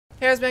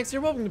Hey guys, Max here.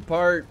 Welcome to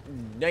part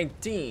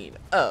 19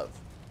 of,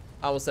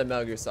 I almost said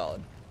Metal Gear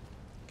Solid.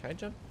 Can I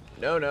jump?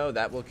 No,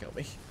 that will kill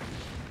me.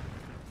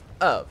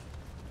 Of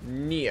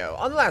Nioh.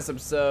 On the last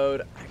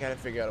episode, I gotta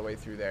figure out a way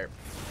through there.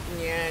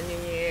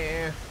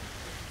 Yeah.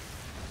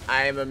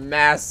 I am a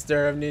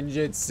master of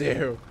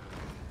ninjutsu.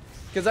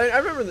 Because I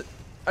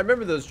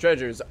remember those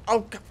treasures.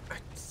 Oh God.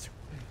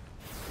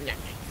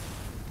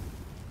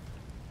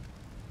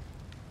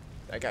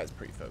 That guy's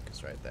pretty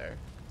focused right there.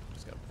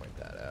 Just gonna point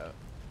that out.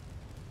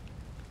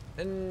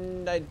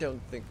 And I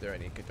don't think there are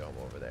any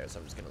Kodama over there, so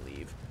I'm just gonna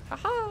leave.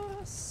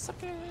 Haha,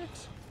 suck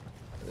it.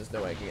 There's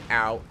no way I can get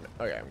out.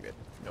 Okay, I'm good.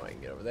 No way I can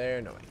get over there.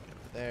 No way I can get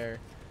over there.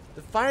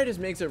 The fire just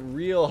makes it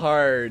real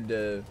hard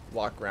to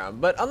walk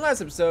around. But on the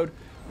last episode,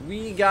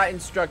 we got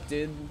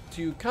instructed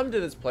to come to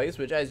this place,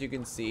 which, as you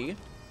can see,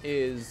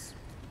 is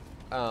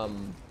well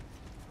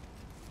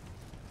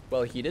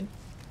heated.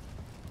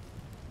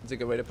 Is a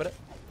good way to put it.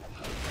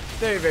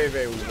 Very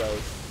well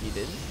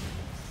heated.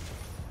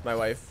 My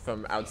wife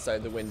from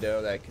outside the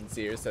window that I can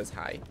see her says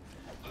hi.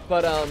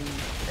 But and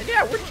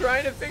yeah, we're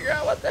trying to figure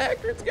out what the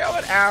heck is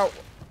going. Ow.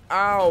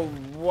 Oh,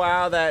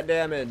 wow, that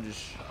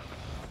damage.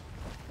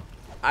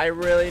 I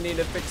really need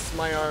to fix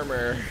my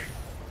armor.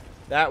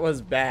 That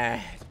was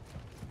bad.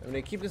 I'm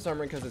gonna keep this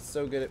armor because it's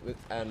so good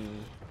at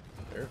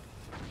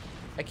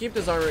I keep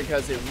this armor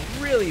because it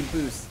really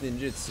boosts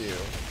ninjutsu.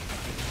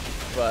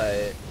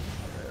 But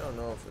I don't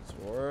know if it's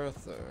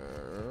worth it.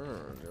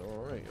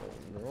 I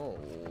don't know.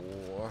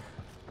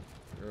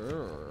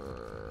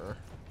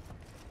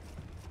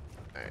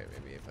 Alright,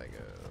 maybe if I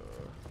go.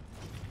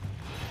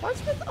 What's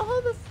with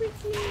all the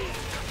freaking.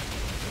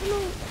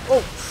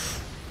 Oh!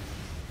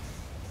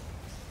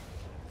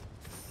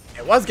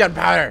 It was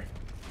gunpowder!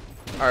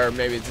 Or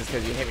maybe it's just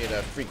because you hit me with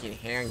a freaking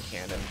hand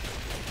cannon.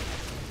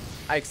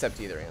 I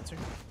accept either answer.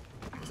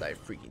 Because I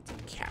freaking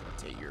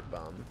decapitate your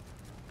bum.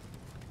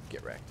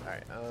 Get wrecked.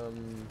 Alright,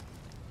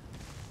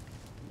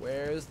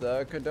 where's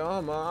the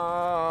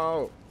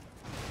Kodama?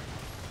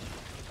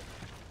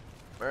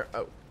 Where?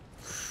 Oh.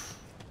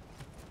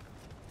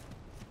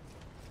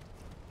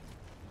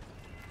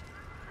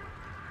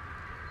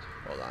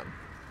 Hold on.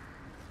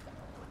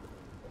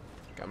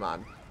 Come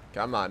on.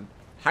 Come on.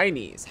 High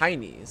knees. High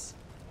knees.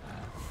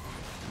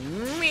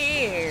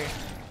 Me.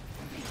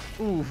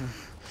 Ooh.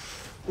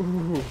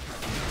 Ooh.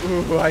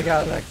 Ooh, I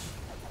got lucky.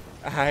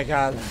 I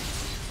got lucky.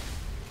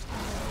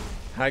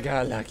 I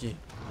got lucky.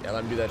 Yeah,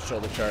 let me do that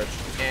shoulder charge.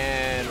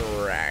 And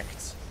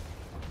wrecked.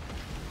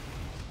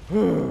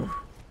 Whew.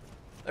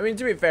 I mean,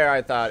 to be fair,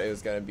 I thought it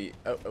was gonna be.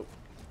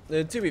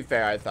 To be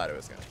fair, I thought it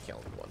was gonna kill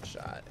him in one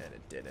shot, and it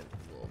didn't. I'm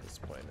a little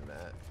disappointed in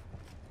that.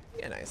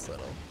 Yeah, nice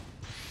little.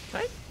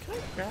 Can I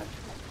grab?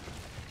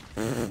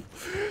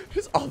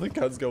 Just all the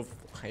guns go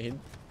flying.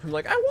 I'm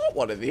like, I want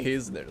one of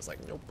these, and they're just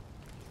like, nope.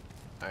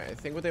 All right, I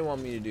think what they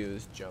want me to do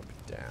is jump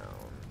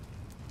down.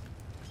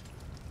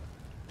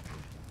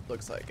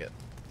 Looks like it.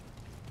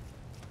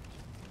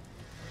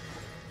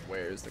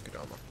 Where's the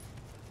Kodama?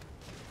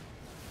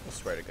 I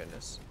swear to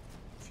goodness.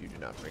 You do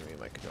not bring me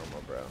my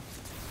Kodama, bro.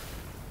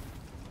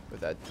 With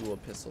that dual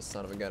pistol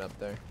son of a gun up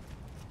there.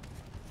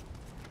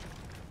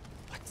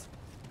 What?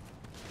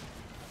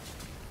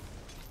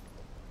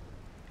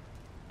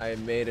 I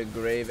made a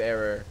grave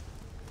error.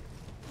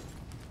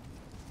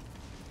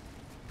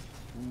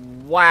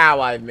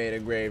 Wow, I've made a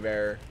grave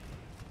error.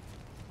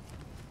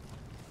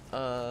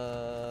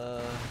 How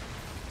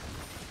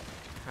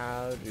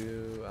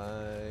do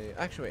I...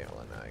 Actually, wait,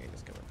 hold on. Now I can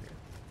just come up here.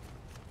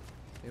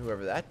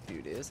 Whoever that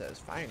dude is that was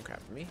firing crap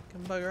at me,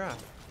 come bugger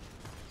off.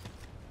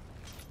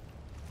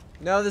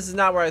 No, this is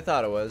not where I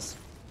thought it was.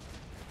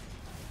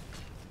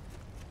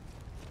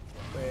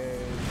 Where...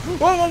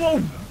 Whoa!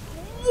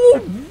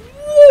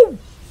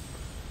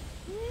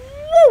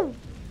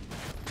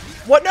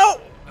 What?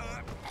 No!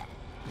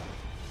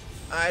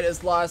 I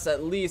just lost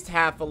at least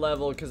half a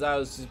level because I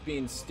was just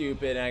being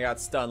stupid and I got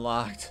stun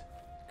locked.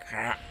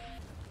 Crap.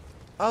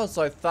 Oh,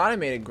 so I thought I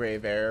made a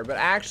grave error, but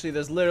actually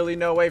there's literally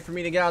no way for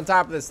me to get on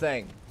top of this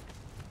thing.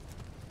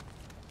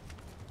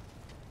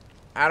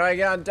 How do I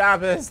get on top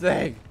of this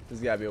thing? There's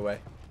gotta be a way.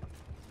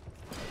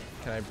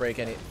 Can I break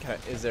any?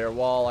 Is there a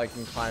wall I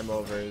can climb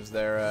over? Is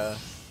there a...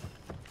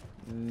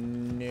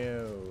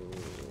 No,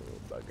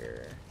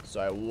 bugger. So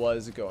I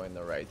was going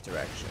the right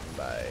direction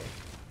by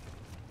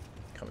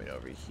coming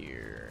over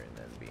here and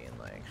then being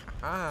like,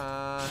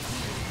 haha.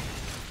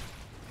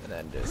 And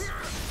then just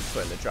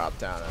putting the drop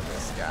down on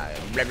this guy.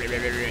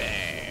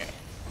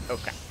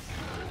 Okay.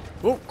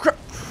 Oh, crap.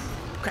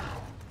 Crap.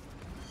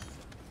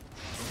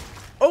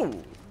 Oh.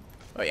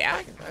 Oh, yeah,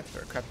 I can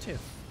throw a crap too.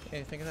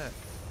 Hey, think of that.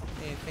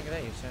 Hey, think of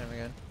that, you son of a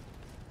gun.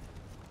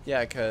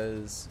 Yeah,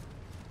 because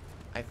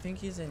I think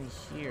he's in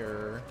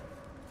here.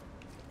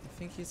 I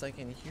think he's like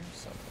in here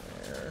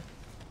somewhere.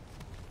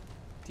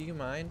 Do you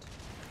mind?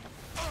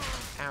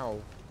 Ow.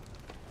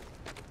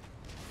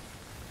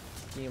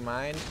 Do you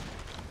mind?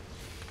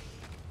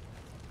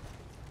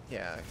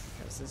 Yeah,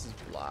 because this is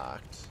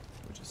blocked,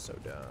 which is so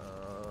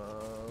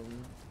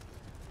dumb.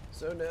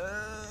 So dumb.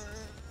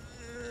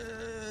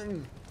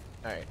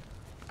 Alright.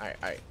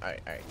 Alright.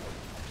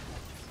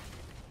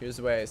 Here's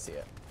the way I see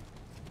it.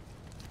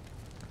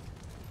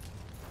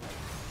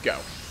 Go.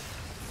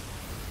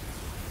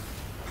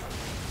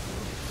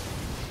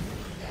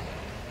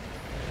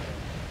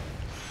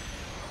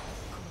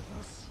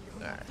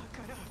 Alright.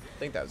 I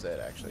think that was it,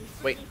 actually.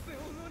 Wait.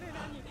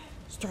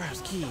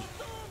 Storehouse key.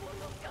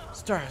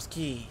 Storehouse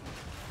key.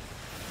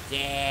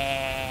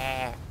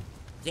 Yeah.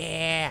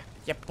 Yeah.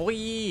 Yeah, boy.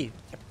 Yeah,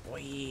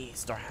 boy.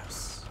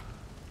 Storehouse.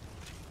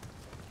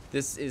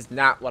 This is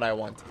not what I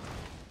wanted.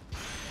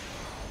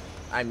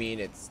 I mean,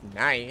 it's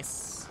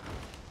nice.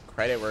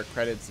 Credit where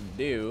credit's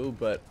due,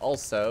 but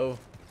also,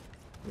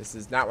 this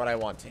is not what I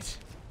wanted.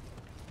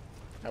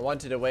 I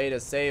wanted a way to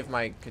save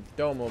my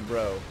Kodomo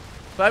bro.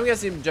 But I'm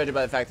guessing, judging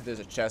by the fact that there's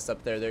a chest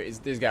up there,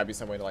 there's gotta be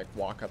some way to like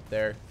walk up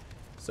there.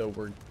 So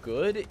we're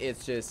good.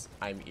 It's just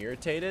I'm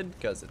irritated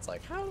because it's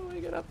like, how do I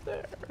get up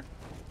there?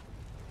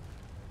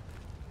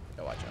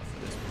 Gotta watch out for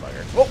this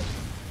bugger. Oh!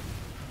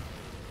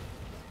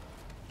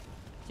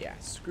 Yeah,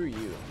 screw you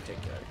in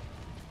particular.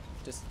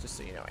 Just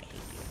so you know, I hate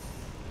you.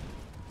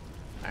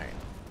 Alright.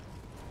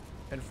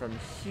 And from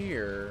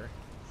here...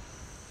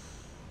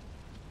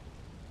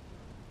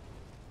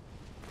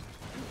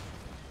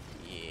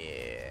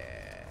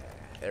 Yeah.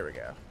 There we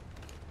go.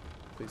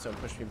 Please don't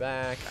push me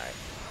back. Alright.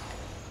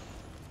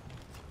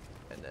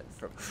 And then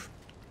from...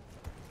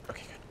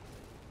 Okay, good.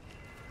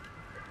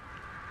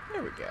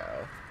 There we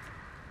go.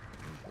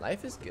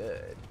 Life is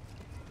good.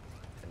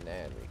 And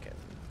then we can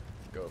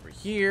go over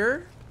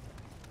here.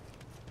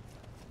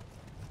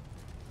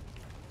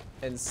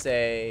 And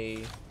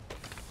say...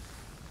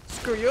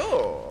 Screw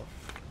you!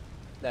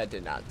 That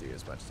did not do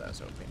as much as I was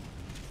hoping.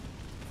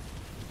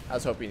 I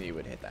was hoping you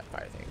would hit that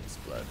fire thing and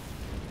explode.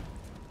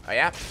 Oh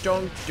yeah?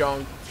 Junk,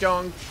 junk,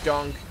 junk,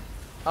 junk.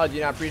 Oh, do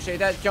you not appreciate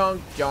that?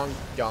 Junk, junk,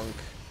 junk.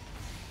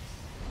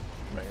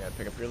 I'm gonna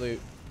pick up your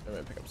loot. I'm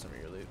gonna pick up some of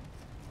your loot.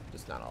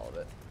 Just not all of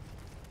it.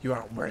 You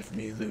aren't worth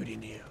me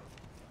looting you.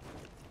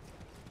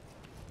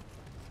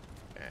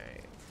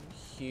 Alright, from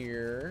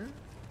here.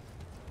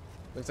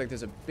 Looks like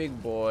there's a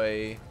big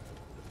boy.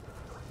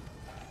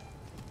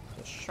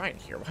 A shrine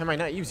here. Why am I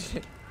not using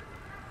it?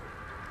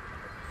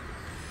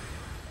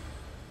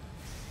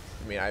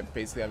 I mean, I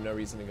basically have no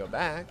reason to go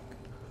back.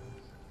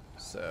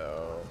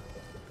 So,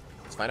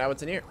 let's find out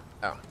what's in here.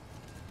 Oh.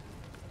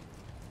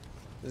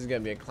 This is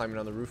gonna be a climbing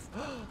on the roof.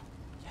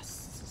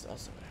 Yes, this is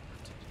also what I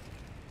wanted.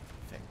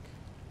 I think.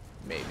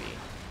 Maybe.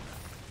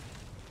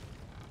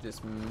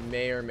 This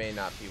may or may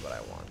not be what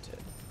I wanted.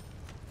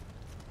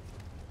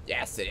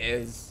 Yes, it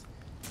is.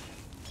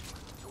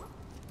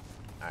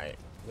 Alright.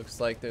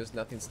 Looks like there's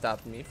nothing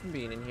stopping me from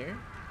being in here.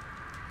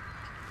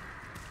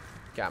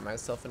 Got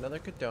myself another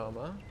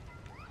Kodama.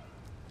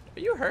 Are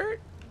you hurt?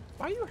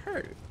 Why are you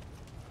hurt?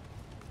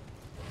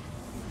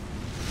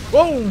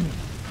 Whoa!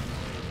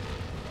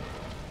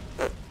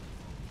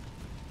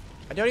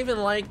 I don't even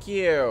like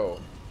you.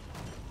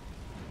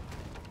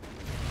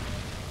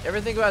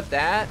 Ever think about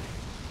that?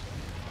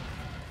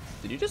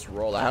 Did you just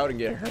roll out and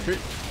get hurt?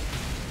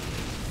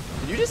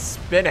 Did you just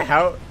spin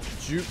out?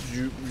 Zoop,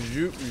 zoop,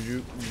 zoop,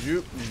 zoop,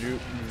 zoop,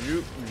 zoop,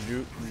 zoop,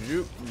 zoop,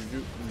 zoop,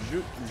 zoop,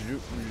 zoop,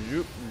 zoop,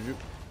 zoop, zoop.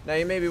 Now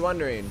you may be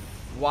wondering,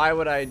 why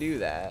would I do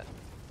that?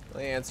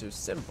 Well, the answer is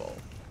simple.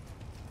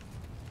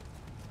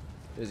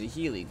 There's a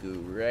Healy goo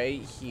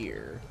right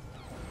here.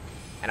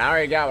 And I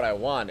already got what I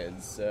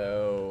wanted,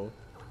 so...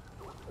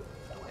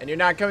 And you're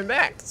not coming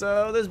back,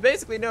 so there's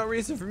basically no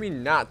reason for me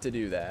not to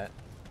do that.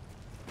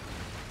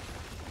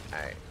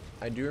 Alright.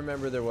 I do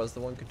remember there was the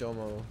one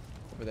Kodomo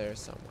over there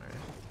somewhere.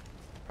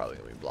 Probably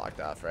gonna be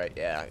blocked off, right?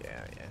 Yeah.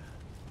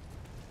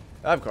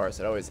 Of course,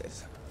 it always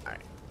is.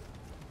 Alright.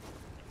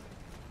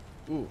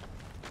 Ooh.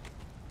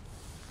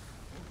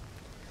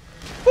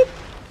 Boop.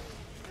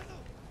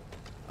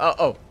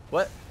 Oh,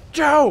 what?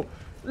 Joe!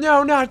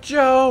 No, not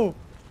Joe!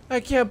 I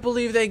can't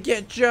believe they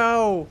get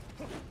Joe!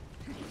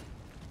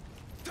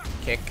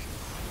 Kick.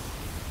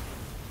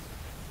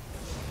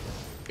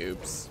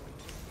 Oops.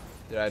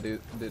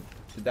 Did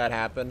that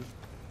happen?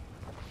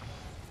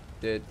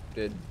 Did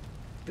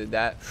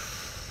that?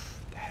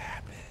 That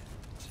happened.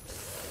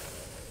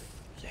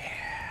 Yeah.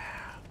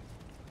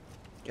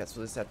 Guess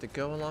we'll just have to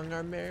go along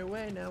our merry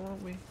way now,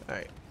 won't we?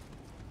 Alright.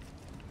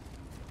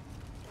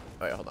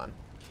 Oh, wait, hold on.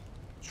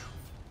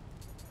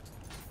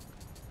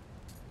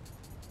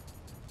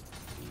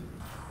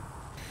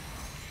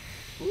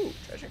 Ooh,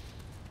 treasure.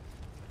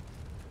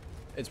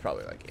 It's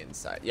probably like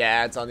inside.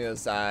 Yeah, it's on the other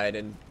side.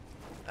 And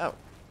oh,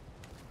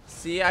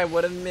 see, I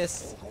would have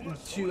missed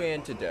 2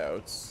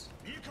 antidotes.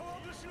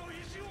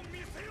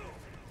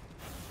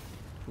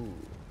 Ooh.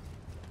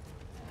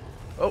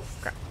 Oh,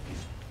 crap.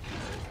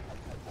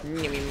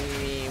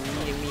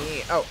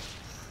 Oh.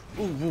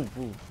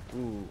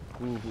 Ooh.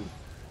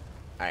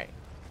 Alright.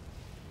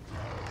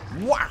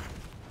 Wah!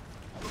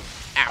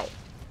 Ow.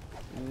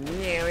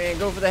 Yeah,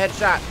 go for the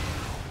headshot.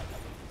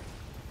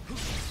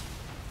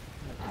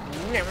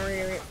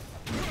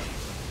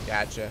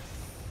 Gotcha.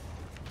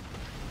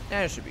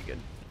 Yeah, it should be good.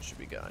 It should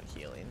be good on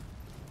healing.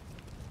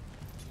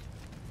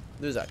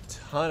 There's a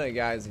ton of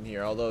guys in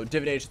here, although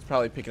Divination's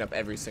probably picking up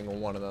every single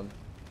one of them.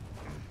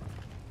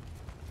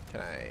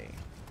 Can I?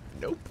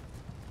 Nope.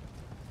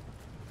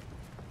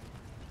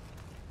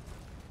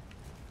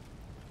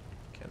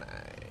 Can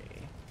I?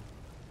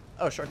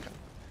 Oh, shortcut.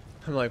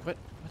 I'm like, what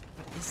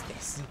is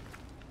this?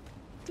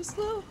 Just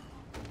a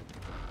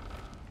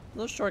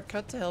little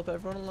shortcut to help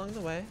everyone along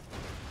the way.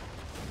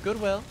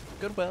 Goodwill,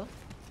 goodwill.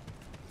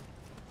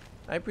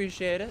 I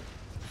appreciate it.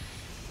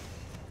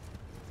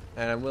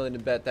 And I'm willing to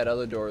bet that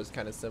other door is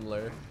kind of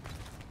similar.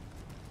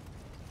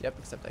 Yep,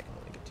 except I can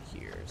only get to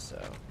here,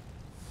 so.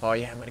 Oh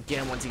yeah, I'm gonna get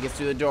him once he gets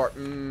through the door.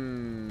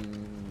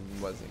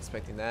 Wasn't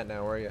expecting that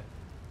now, were you?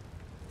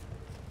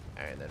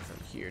 Alright, then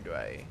from here do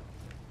I...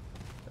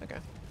 Okay.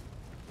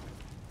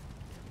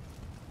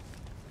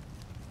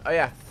 Oh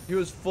yeah, he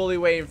was fully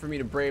waiting for me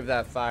to brave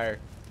that fire.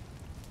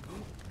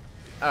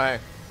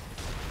 Alright.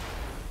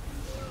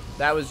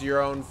 That was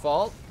your own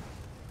fault,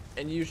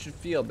 and you should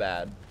feel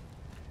bad.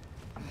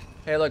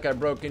 Hey, look, I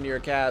broke into your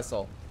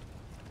castle.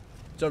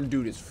 Some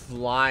dude is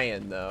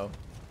flying, though.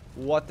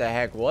 What the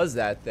heck was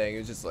that thing? It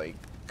was just, like,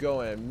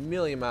 going a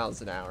million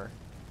miles an hour.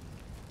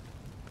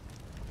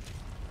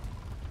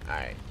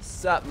 Alright.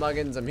 Sup,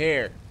 muggins? I'm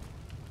here.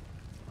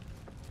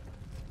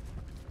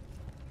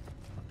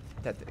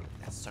 That thing,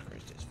 that sucker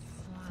is just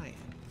flying.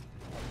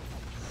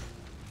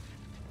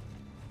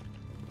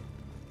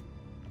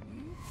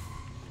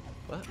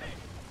 What?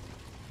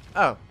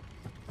 Oh.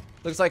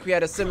 Looks like we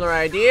had a similar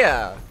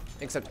idea.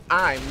 Except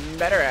I'm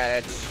better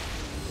at it.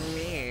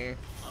 Me.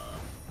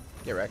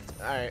 Get wrecked.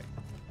 Alright.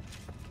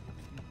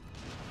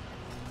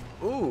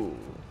 Ooh.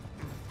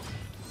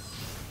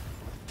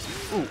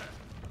 Ooh.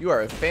 You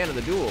are a fan of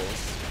the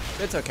duels.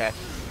 It's okay.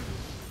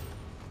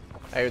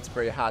 I hear it's a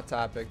pretty hot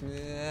topic.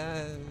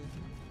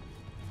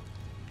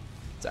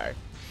 Sorry.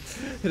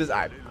 It is.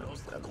 I'm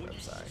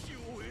sorry.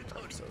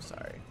 I'm so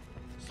sorry.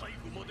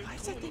 Why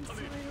is that thing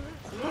flying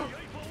around?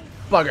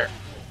 Bugger.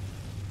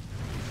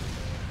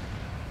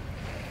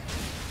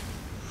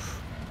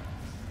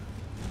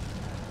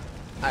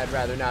 I'd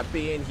rather not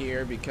be in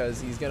here because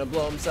he's gonna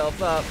blow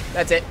himself up.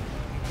 That's it.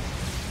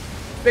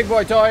 Big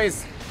boy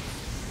toys.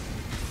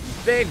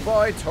 Big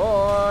boy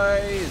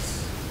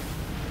toys.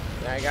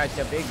 I got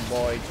the big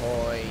boy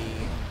toy.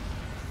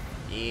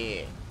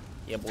 Yeah.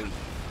 Yeah, boy.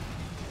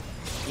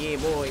 Yeah,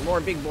 boy.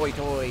 More big boy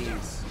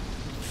toys.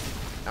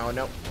 Oh,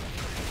 no.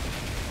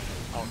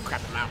 Oh, crap.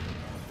 I'm out.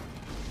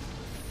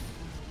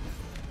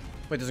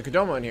 Wait, there's a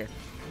Kodomo in here.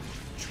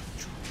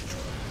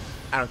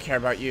 I don't care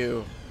about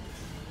you.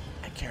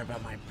 I care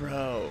about my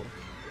bro.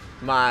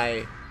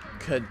 My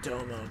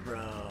Kodomo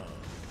bro.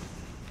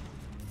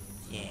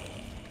 Yeah.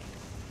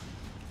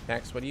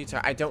 Next, what are you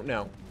talking? I don't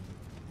know.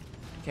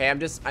 Okay,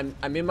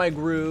 I'm in my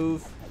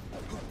groove.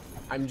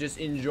 I'm just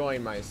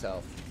enjoying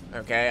myself.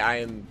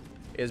 Okay,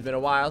 it's been a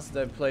while since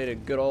I've played a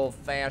good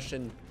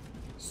old-fashioned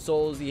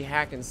Soulsy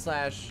hack and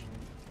slash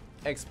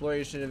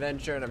exploration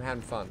adventure, and I'm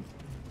having fun.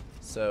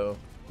 So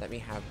let me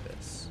have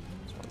this.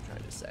 That's what I'm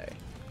trying to say.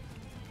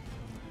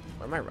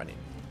 Where am I running?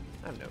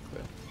 I have no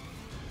clue.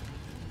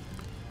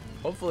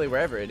 Hopefully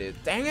wherever it is.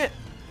 Dang it!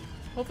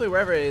 Hopefully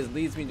wherever it is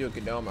leads me to a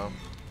Kodomo.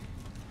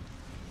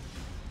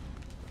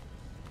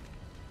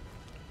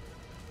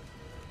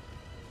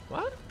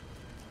 What?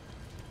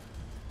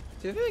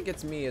 See, the thing that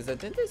gets me is that,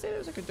 didn't they say there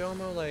was a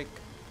Kodomo, like...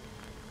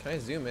 Can I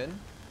zoom in?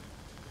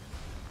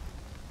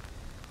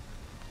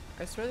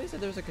 I swear they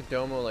said there was a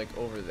Kodomo, like,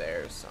 over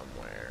there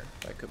somewhere.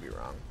 I could be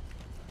wrong.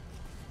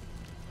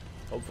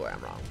 Hopefully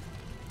I'm wrong.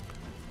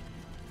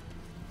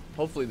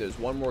 Hopefully there's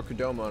one more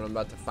Kodomo and I'm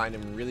about to find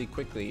him really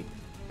quickly.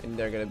 And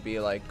they're gonna be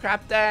like,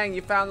 crap dang,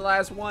 you found the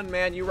last one,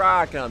 man, you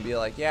rock. And I'll be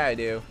like, yeah, I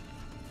do.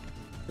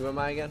 Who am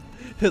I again?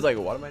 It's like,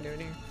 what am I doing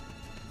here?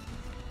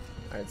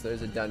 Alright, so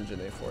there's a dungeon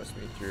they forced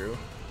me through.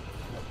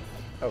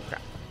 Oh,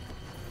 crap.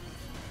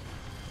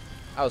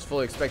 I was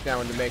fully expecting that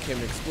one to make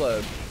him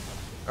explode.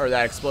 Or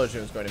that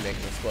explosion was going to make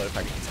him explode if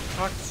I could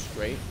talk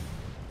straight.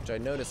 Which I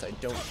notice I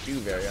don't do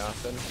very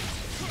often.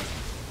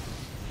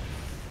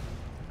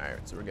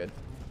 Alright, so we're good.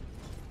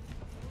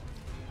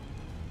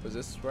 Was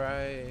this where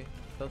I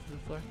fell through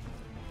the floor?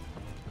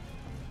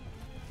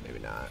 Maybe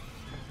not.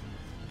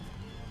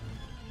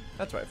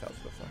 That's where I fell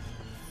through the floor.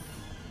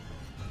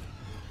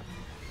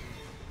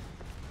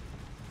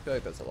 I feel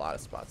like there's a lot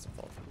of spots to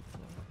fall through the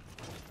floor.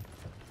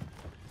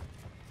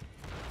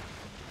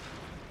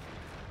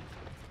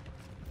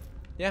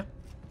 Yeah.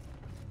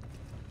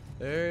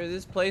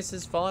 This place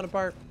is falling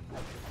apart.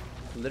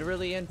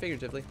 Literally and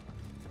figuratively.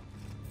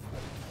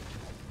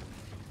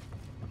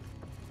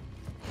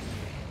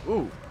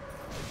 Ooh.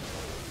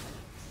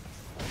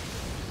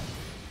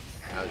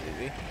 That was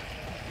easy.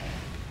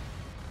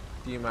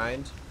 Do you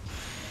mind?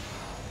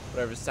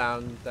 Whatever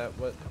sound that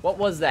was. What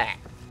was that?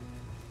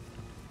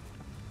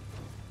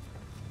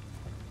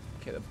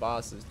 Okay, the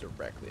boss is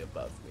directly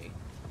above me.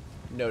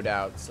 No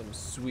doubt, some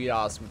sweet,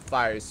 awesome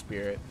fire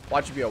spirit.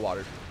 Watch it be a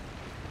water.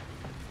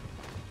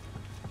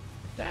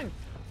 Dang.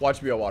 Watch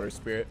it be a water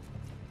spirit.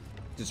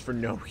 Just for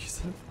no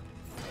reason.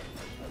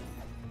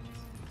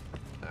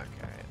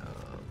 Okay,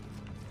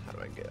 how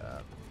do I get up?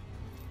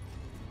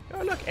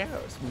 Oh, look,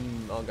 arrows.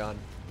 All gone.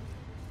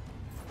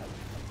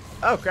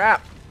 Oh,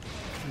 crap.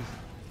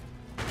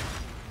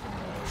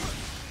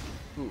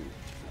 Ooh.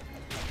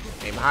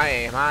 Aim high,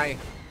 aim high.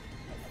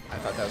 I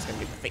thought that was going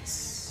to be the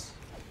face.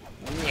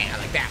 Yeah,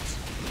 like that.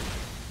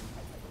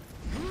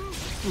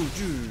 Ooh,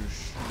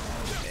 juice.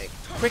 Okay,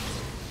 quick.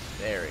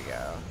 There we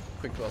go.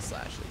 Quick little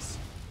slashes.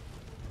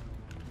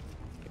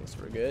 Okay, so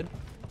we're good.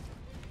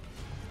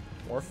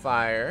 More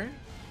fire.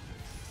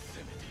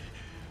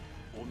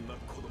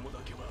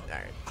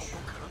 Alright.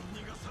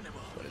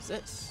 What is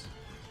this?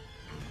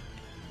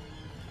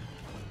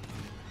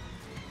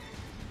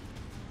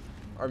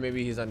 Or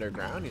maybe he's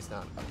underground, he's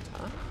not up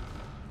top.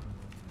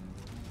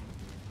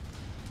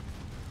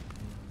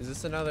 Is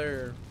this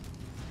another...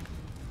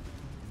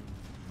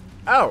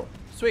 Oh,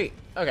 sweet.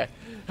 Okay.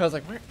 I was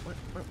like, where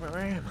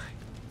am I?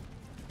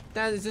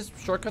 That is just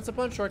shortcuts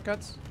upon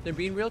shortcuts. They're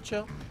being real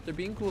chill. They're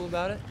being cool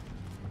about it.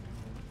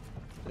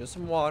 There's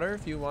some water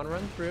if you want to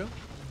run through.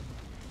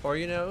 Or,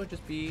 you know,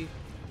 just be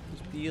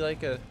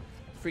like a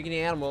freaking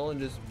animal and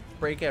just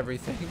break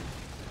everything.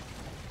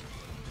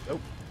 Oh,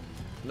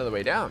 another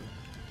way down.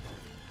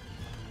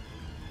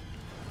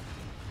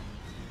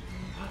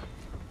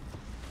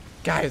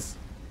 Guys,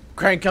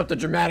 crank up the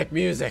dramatic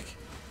music.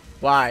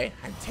 Why?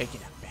 I'm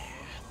taking a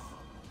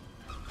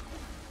bath.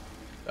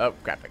 Oh,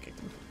 crap, I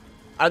kicked him.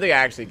 I don't think I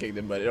actually kicked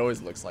him, but it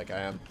always looks like I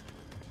am.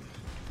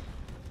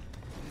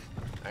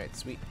 Alright,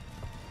 sweet.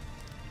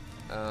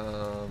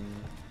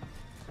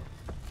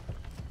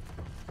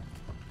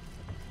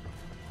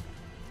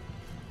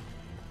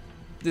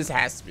 This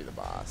has to be the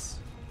boss.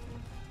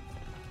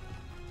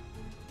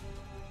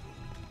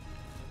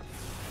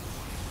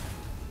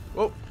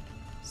 Whoa.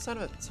 Son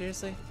of a...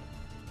 Seriously?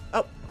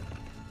 Oh.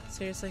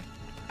 Seriously?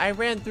 I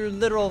ran through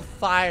literal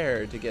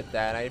fire to get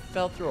that. I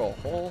fell through a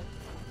hole.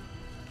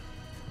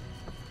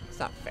 It's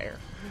not fair.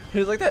 He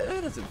was like, that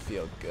doesn't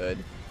feel good.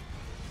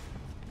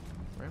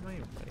 Where am I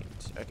running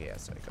to? Okay, yeah,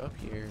 so I go up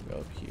here, go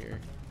up here.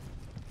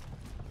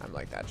 I'm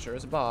like, that sure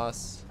is a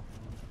boss.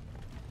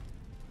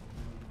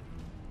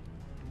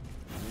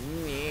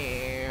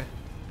 Yeah.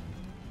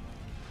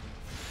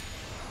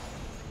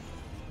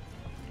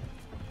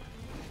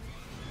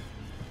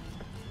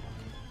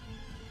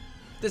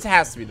 This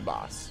has to be the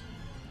boss.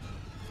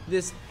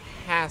 This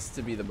has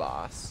to be the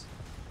boss.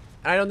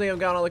 And I don't think I've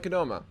gone on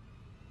Kadoma.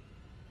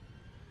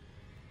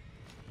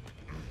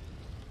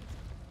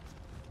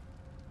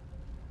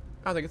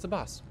 I don't think it's the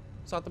boss.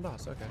 It's not the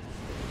boss, okay.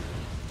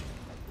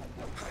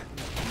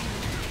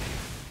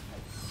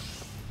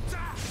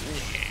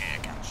 Yeah,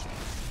 gotcha.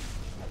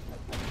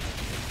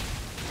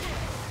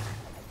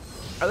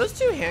 Are those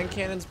two hand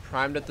cannons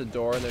primed at the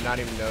door and they're not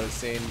even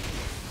noticing?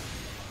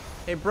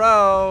 Hey,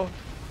 bro.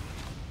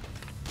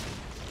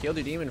 Killed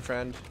your demon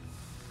friend.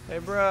 Hey,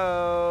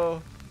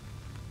 bro.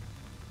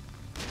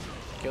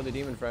 Killed your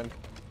demon friend.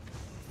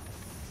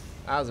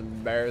 That was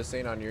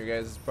embarrassing on your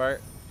guys'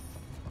 part.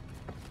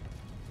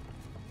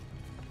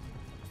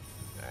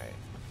 Alright.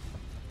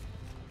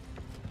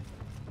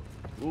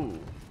 Ooh.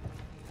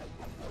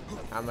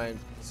 How am I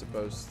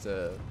supposed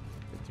to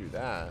get through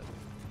that?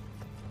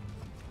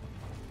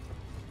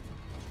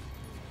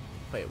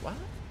 Wait, what?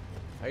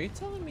 Are you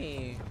telling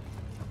me?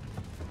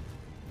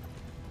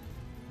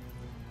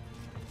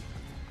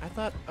 I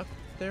thought up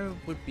there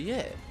would be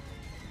it.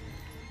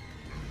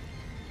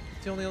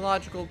 It's the only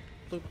logical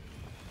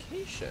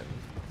location.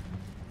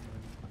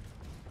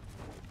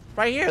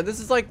 Right here. This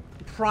is like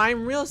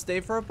prime real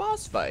estate for a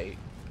boss fight.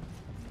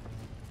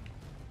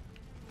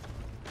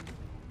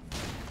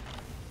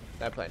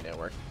 That plan didn't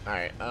work.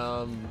 Alright,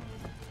 I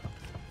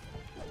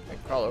can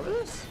crawl over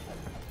this?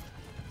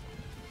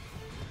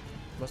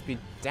 Must be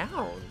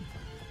down.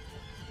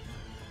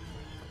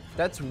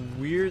 That's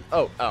weird.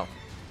 Oh.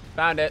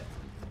 Found it.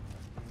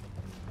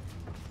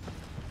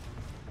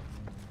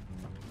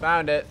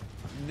 Found it.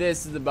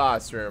 This is the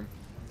boss room.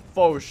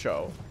 For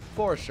sure.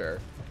 For sure.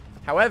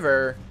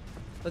 However,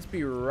 let's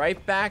be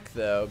right back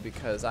though,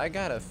 because I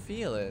got a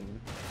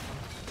feeling,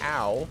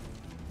 ow,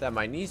 that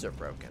my knees are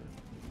broken.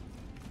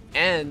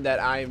 And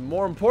that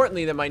more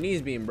importantly than my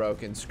knees being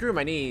broken, screw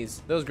my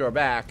knees, those grow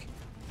back.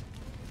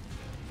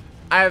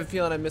 I have a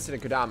feeling I'm missing a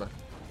Kodama.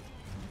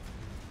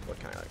 What,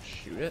 can I like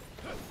shoot it?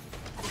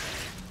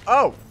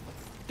 Oh!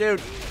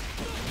 Dude.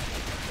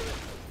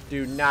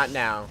 Dude, not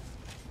now.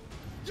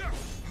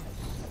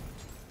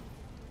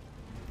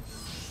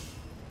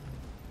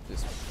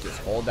 Just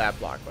hold that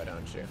block, why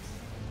don't you?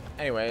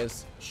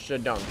 Anyways,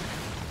 shadunk.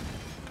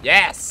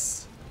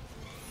 Yes!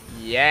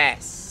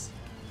 Yes!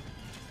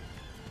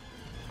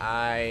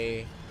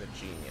 I am a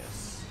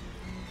genius.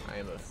 I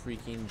am a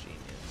freaking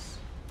genius.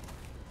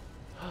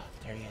 Oh,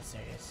 there he is,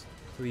 there he is.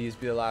 Please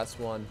be the last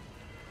one.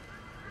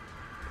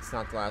 It's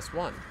not the last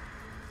one.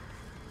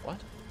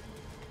 What?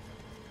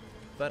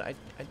 But I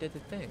did the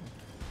thing.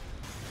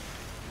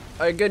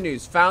 Alright, good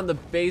news. Found the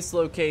base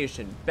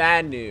location.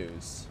 Bad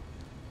news.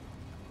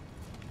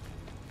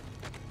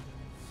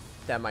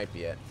 That might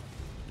be it.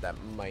 That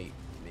might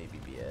maybe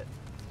be it.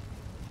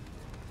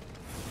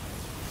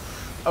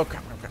 Oh,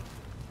 crap, crap, crap.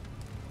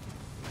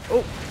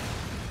 Oh!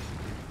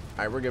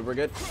 Alright, we're good, we're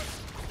good.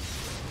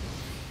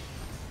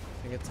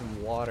 I get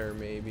some water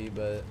maybe,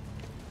 but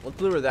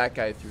let's lure that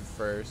guy through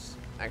first.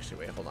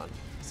 Actually, wait, hold on.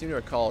 I seem to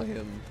recall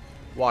him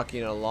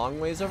walking a long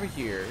ways over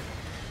here.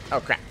 Oh,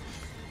 crap.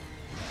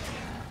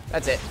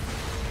 That's it.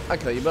 I'll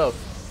kill you both.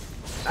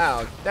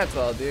 Oh, that's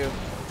what I'll do.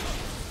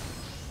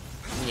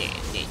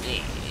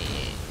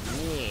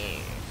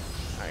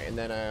 Alright, and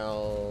then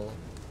I'll...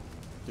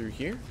 Through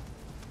here?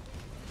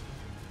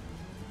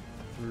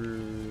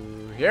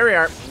 Through... Here we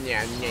are.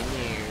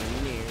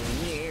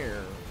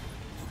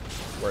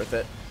 Worth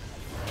it.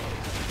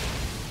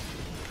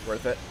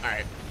 Worth it.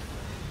 Alright.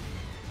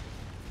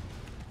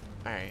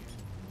 Alright.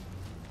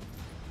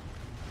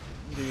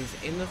 Either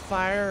he's in the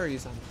fire or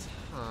he's on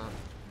top.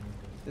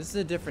 This is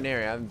a different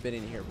area. I haven't been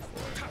in here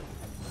before.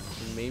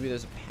 Maybe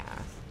there's a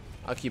path.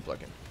 I'll keep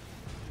looking.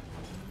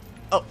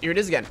 Oh, here it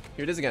is again.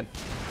 Here it is again.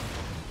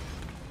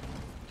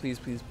 Please,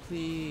 please,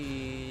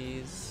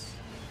 please.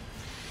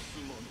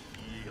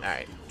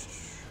 Alright.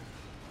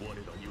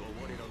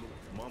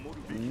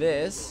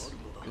 This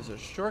is a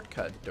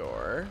shortcut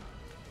door.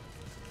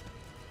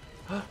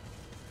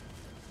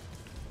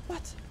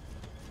 What?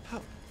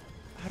 How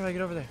do I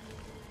get over there?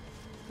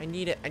 I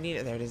need it. I need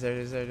it. There it is. There it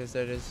is. There it is.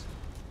 There it is.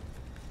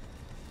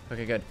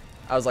 Okay, good.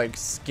 I was like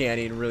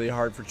scanning really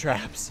hard for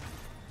traps.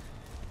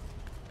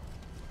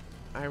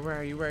 Alright, where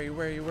are you? Where are you?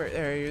 Where are you? Where?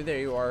 There you. There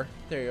you are.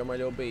 There you are, my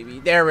little baby.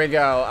 There we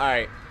go. All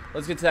right,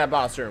 let's get to that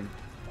boss room.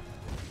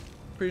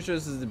 Pretty sure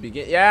this is the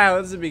beginning. Yeah,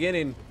 this is the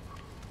beginning.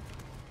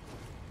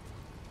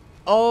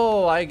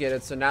 Oh, I get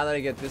it. So now that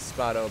I get this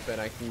spot open,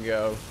 I can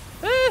go.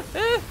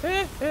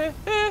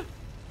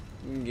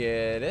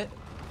 Get it.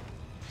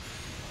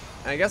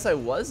 I guess I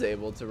was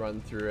able to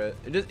run through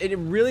it. It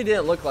really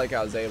didn't look like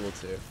I was able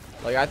to.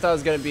 Like, I thought it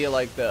was gonna be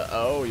like the,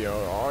 oh,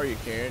 you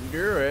can't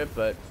do it,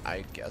 but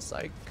I guess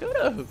I could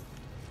have.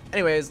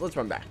 Anyways, let's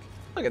run back.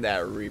 Look at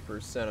that Reaper,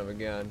 son of a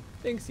gun.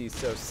 Thinks he's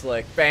so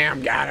slick.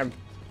 Bam, got him.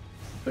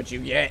 What you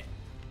get?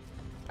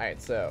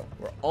 Alright, so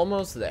we're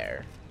almost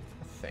there,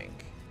 I think.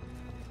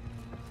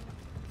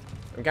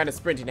 I'm kind of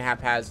sprinting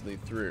haphazardly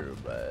through,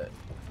 but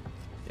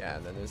yeah,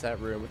 and then there's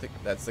that room with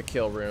that's the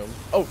kill room.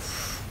 Oh!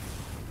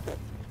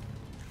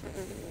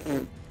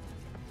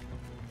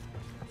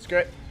 It's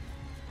great.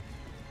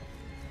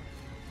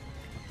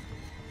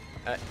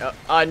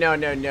 Oh, no,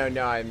 no, no,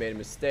 no, I made a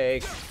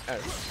mistake. Oh,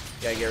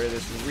 gotta get rid of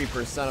this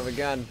Reaper son of a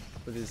gun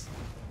with his...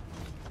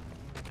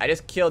 I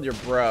just killed your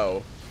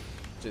bro.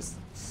 Just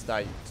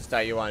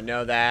thought you want to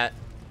know that.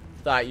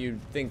 Thought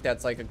you'd think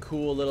that's like a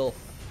cool little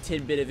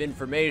tidbit of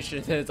information.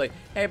 And it's like,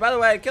 hey, by the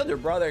way, I killed your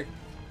brother.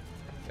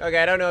 Okay,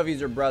 I don't know if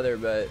he's your brother,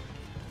 but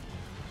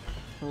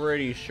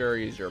pretty sure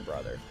he's your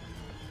brother.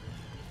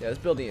 Yeah, this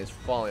building is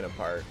falling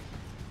apart.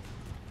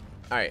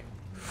 Alright.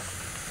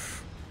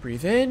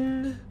 Breathe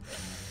in.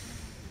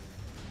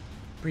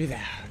 Breathe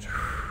out.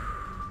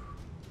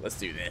 Let's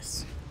do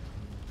this.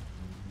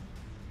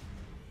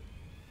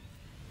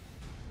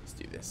 Let's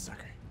do this,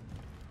 sucker.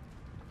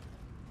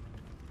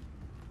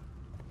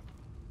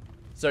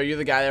 So are you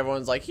the guy that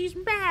everyone's like, he's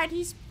mad,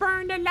 he's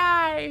burned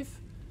alive?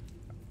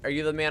 Are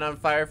you the man on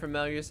fire from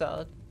Metal Gear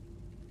Solid?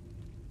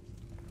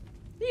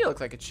 You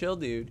look like a chill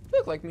dude. You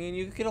look like me and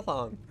you could get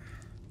along.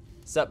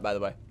 Sup, by the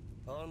way.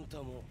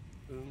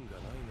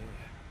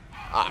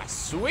 Ah,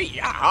 sweet,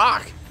 yeah,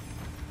 hawk.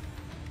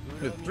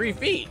 With 3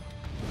 feet.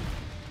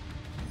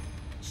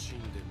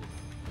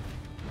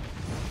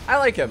 I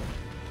like him.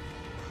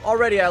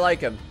 Already I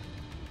like him.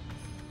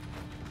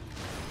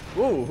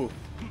 Ooh.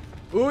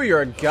 Ooh,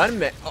 you're a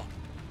gunman. Oh.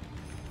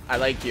 I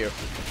like you.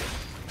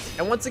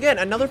 And once again,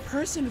 another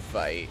person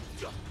fight.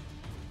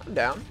 I'm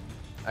down.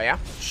 Oh yeah?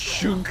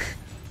 Shook.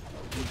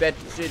 Bet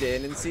you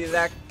didn't see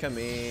that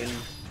coming.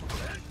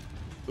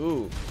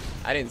 Ooh.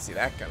 I didn't see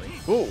that coming.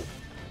 Ooh.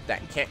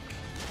 That kick.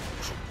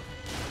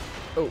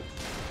 Ooh.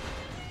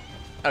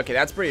 Okay,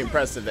 that's pretty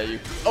impressive that you...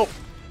 Oh!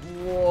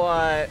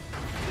 What?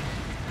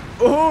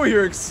 Ooh,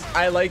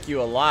 I like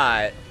you a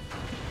lot.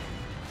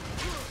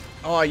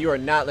 Oh, you are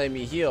not letting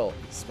me heal,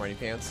 smarty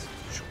pants.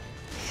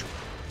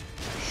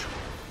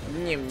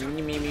 A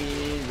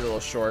little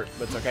short,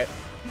 but it's okay.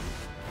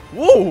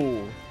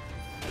 Woo!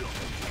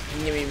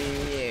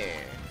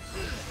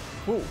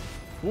 Woo!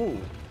 Woo!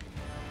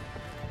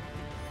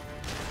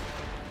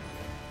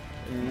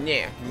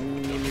 Yeah.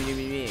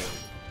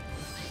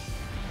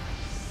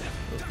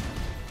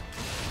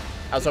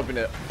 I was hoping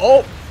to.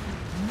 Oh!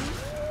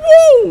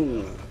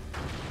 Whoa!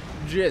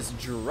 Just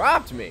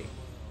dropped me.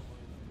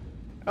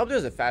 I hope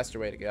there's a faster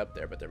way to get up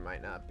there, but there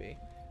might not be.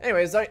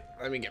 Anyways,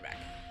 let me get back.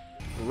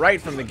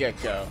 Right from the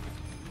get-go.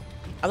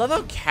 I love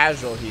how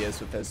casual he is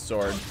with his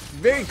sword.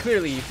 Very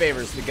clearly he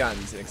favors the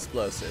guns and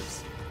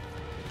explosives.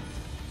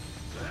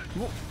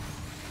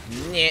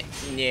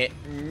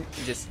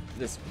 Just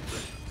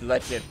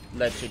let you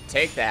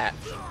take that.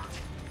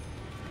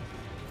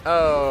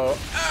 Oh.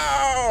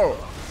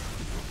 Oh!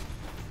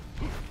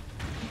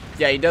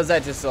 Yeah, he does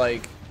that just to,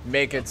 like,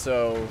 make it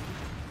so...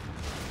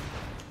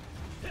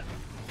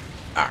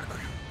 Ah,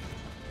 crap.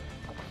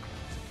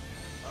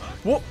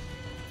 Whoop!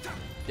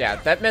 Yeah,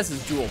 that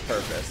messes dual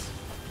purpose.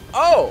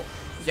 Oh!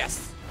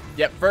 Yes.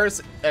 Yep,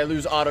 first I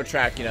lose auto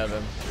tracking of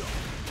him.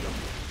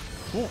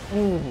 Ooh,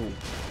 ooh.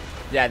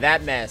 Yeah,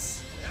 that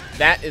mess.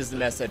 That is the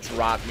mess that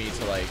dropped me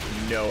to like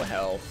no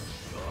health.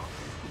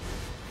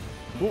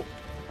 Ooh.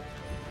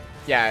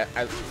 Yeah,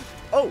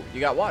 oh, you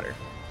got water.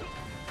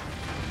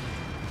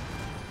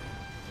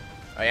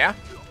 Oh yeah?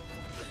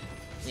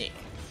 Yeah.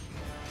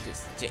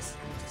 Just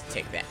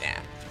take that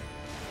now.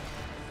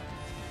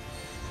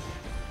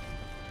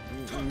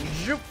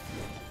 Zoop.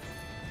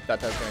 Thought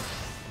that was gonna.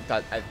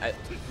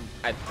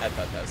 I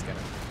thought that was gonna,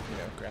 you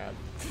know, grab.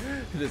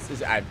 This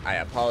is. I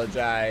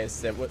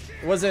apologize. It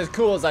wasn't as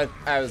cool as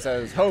I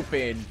was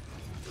hoping.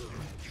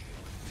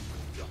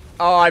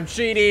 Oh, I'm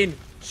cheating.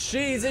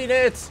 Cheesing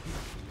it.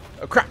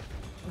 Oh crap.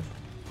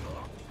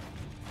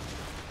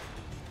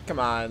 Come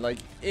on, like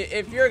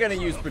if you're gonna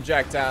use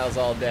projectiles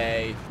all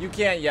day, you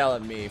can't yell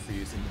at me for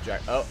using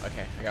projectiles. Oh,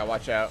 okay. I gotta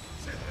watch out.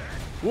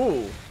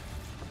 Ooh.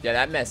 Yeah,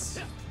 that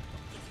missed.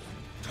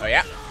 Oh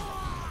yeah.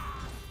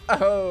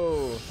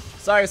 Oh,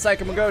 sorry,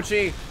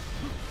 Psychomagochi.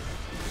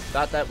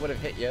 Thought that would have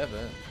hit you,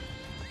 but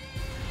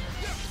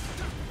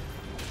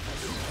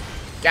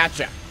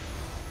gotcha.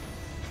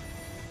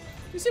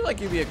 You seem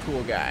like you'd be a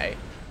cool guy.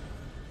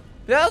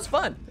 That was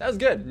fun. That was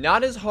good.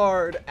 Not as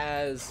hard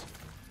as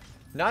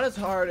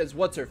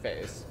what's her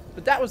face,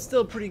 but that was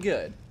still pretty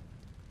good.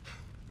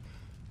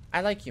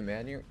 I like you,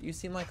 man. You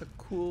seem like a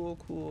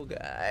cool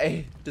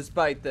guy,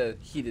 despite the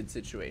heated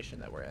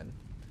situation that we're in.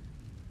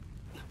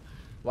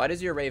 Why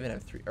does your Raven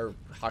have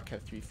Hawk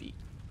have 3 feet?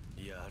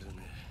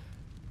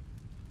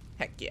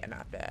 Heck yeah,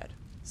 not bad.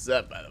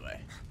 Sup, by the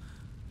way.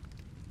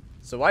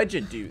 So why'd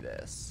you do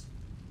this?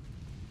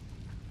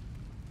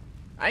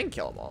 I can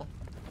kill them all.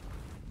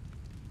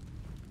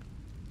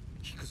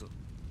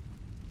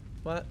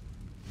 What?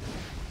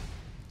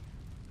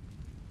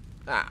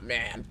 Ah,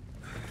 man.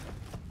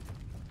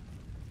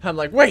 I'm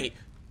like, wait!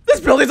 This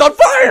building's on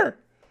fire!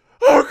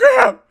 Oh,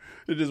 crap!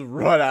 It just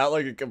run out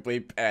like a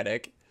complete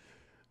panic.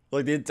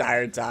 Like the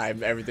entire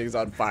time, everything's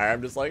on fire.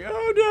 I'm just like,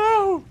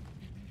 oh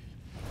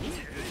no!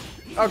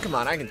 Oh, come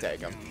on, I can take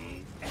him.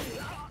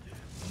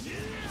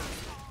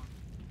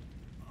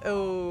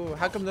 Oh,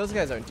 how come those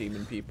guys aren't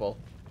demon people?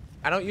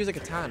 I don't use a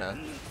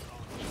katana.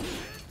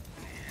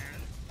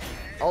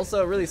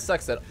 Also, it really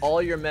sucks that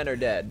all your men are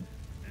dead,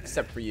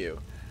 except for you.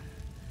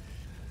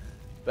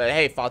 But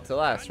hey, fought to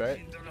last, right?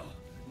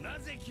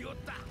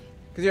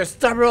 Because you're a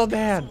stubborn old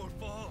man.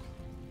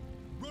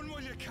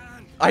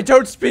 I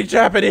don't speak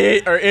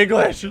Japanese or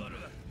English.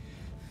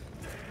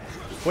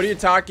 What are you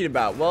talking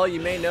about? Well, you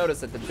may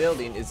notice that the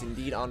building is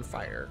indeed on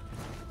fire.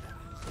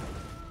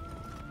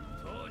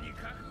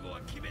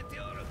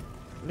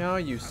 No,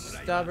 you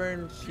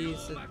stubborn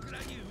piece of...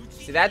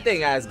 See, that thing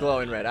has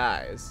glowing red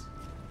eyes.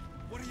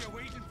 What are you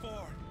waiting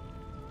for?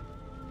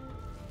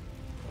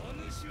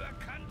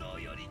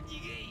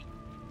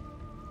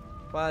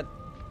 What?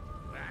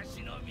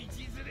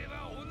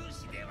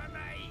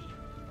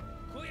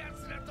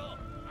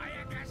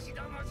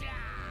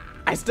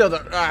 I still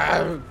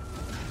don't.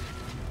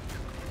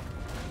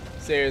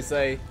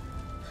 Seriously.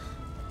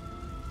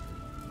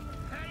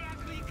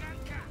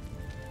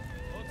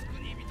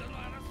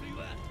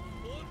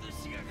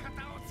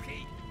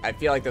 I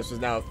feel like this was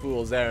now a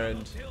fool's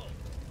errand.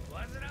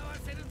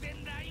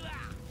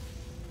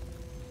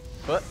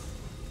 What?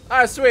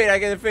 Ah, sweet, I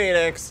get a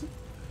phoenix.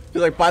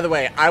 Feel like, by the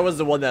way, I was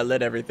the one that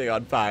lit everything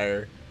on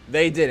fire.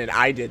 They didn't,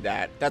 I did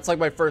that. That's like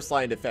my first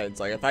line of defense.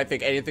 Like, if I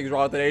think anything's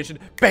wrong with the nation,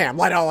 bam,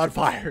 light it all on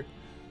fire.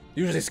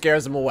 Usually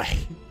scares them away.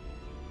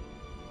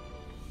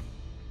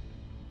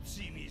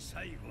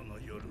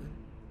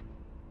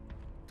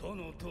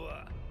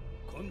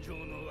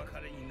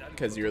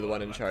 Because you're the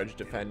one in charge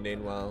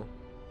defending while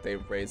they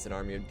raised an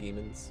army of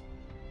demons.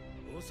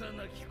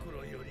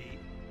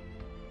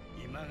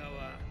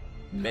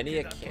 Many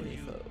a canny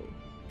foe.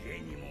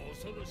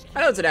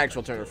 I know it's an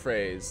actual turn of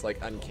phrase, like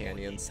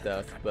uncanny and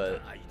stuff,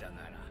 but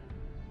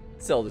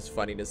still just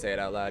funny to say it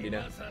out loud, you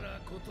know?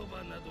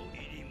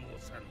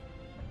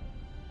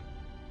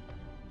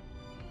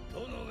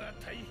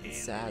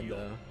 It's sad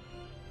though.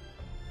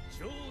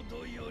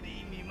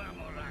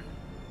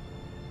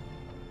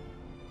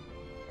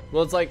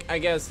 Well, it's like, I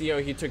guess, you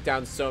know, he took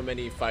down so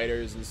many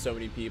fighters and so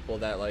many people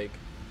that, like,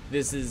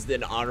 this is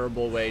an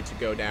honorable way to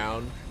go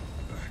down.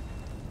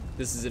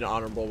 This is an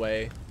honorable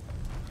way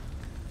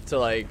to,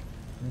 like,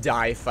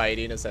 die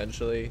fighting,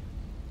 essentially.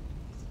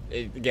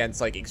 Against,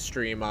 like,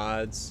 extreme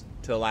odds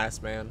to the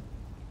last man.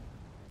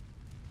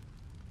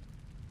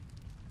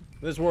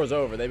 This war's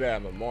over. They better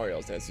have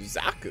memorials to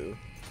Suzaku.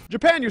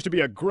 Japan used to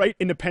be a great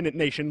independent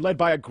nation led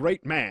by a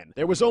great man.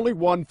 There was only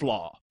one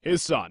flaw.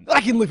 His son.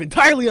 I can live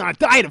entirely on a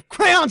diet of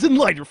crayons and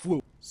lighter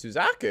fluid.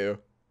 Suzaku?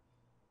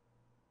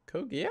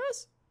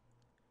 Kogias?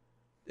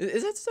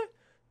 Is that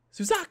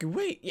Suzaku?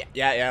 Wait.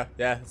 Yeah.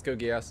 It's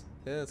Kogias.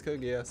 Yeah, it's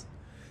Kogias.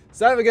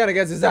 So I have a gun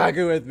against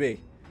Suzaku with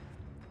me.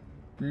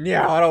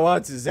 Yeah, I don't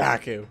want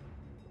Suzaku.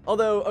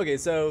 Although, okay,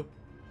 so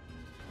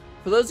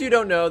for those of you who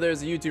don't know,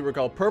 there's a YouTuber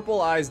called Purple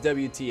Eyes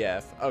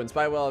WTF. Oh, in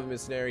spite well of a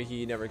missionary,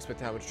 he never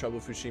expected how much trouble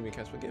Fushimi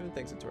Cast would give him.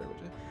 Thanks to Tori.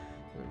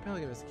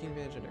 Probably give us a keen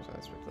advantage and next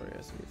class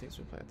Victoria, so you think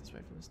we play it this way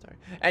from the start.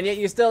 And yet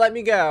you still let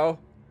me go.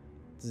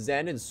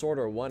 Zen and Sword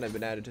Art 1 have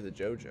been added to the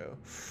JoJo.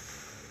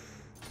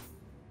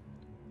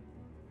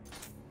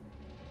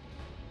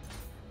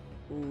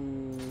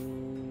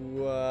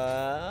 What?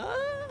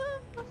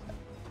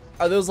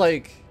 Are those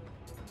like...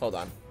 Hold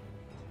on.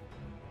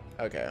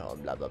 Okay, hold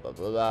on. Blah, blah, blah,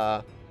 blah,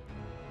 blah.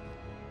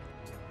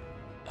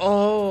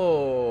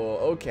 Oh,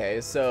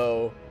 okay.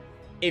 So,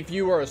 if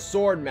you were a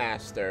sword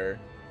master...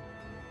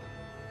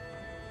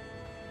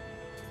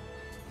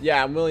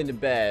 Yeah, I'm willing to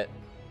bet.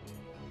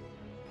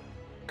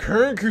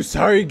 Current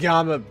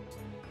Kusarigama.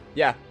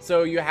 Yeah,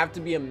 so you have to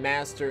be a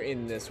master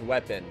in this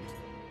weapon.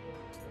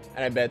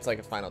 And I bet it's like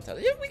a final test.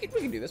 Yeah, we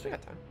can do this. We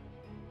got time.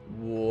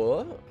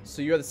 What?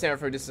 So you are the samurai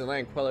for a distant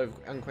land, queller of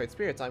unquiet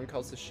spirits. I'm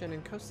called Shin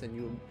and Kosen.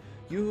 You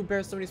who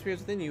bear so many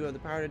spirits within you have the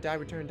power to die,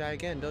 return, die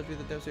again. Don't do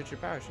the demonstrate your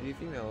power. Should you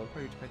female, I'll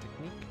pray to my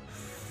technique.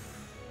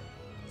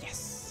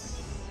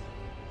 Yes.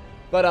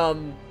 But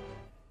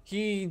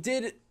he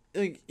did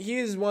like he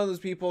is one of those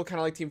people, kind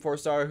of like Team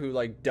 4-Star, who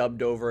like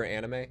dubbed over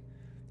anime,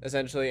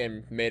 essentially,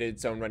 and made it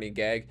its own running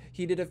gag.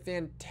 He did a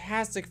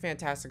fantastic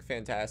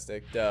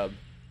dub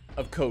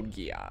of Code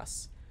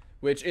Geass,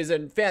 which is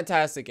a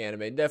fantastic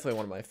anime, definitely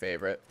one of my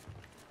favorite.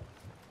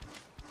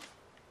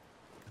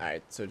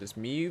 Alright, so just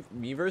me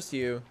versus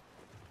you.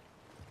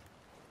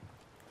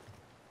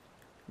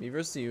 Me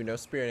versus you, no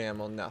spirit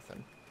animal,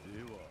 nothing.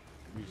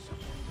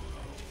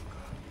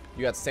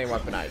 You got the same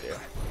weapon I do.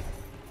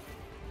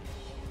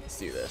 Let's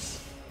do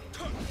this.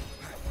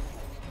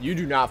 You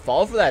do not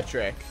fall for that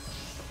trick.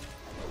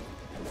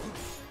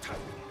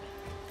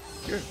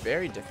 You're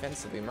very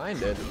defensively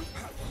minded.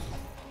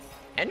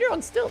 And you're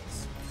on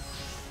stilts,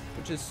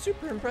 which is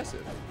super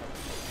impressive.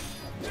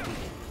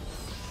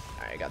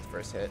 Alright, I got the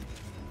first hit.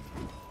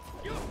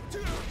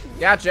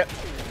 Gotcha.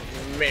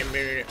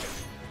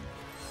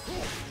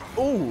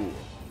 Ooh,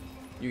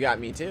 you got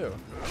me too.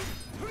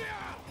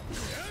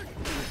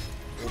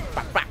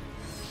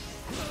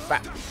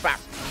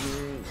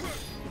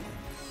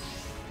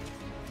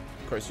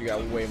 Of course, you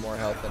got way more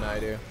health than I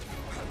do.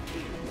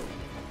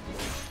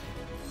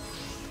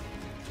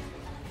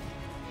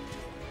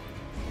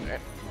 Okay.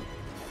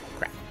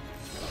 Crap.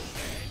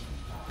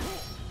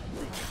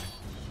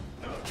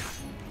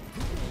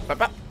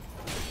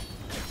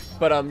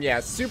 But yeah,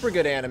 super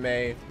good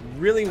anime,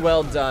 really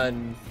well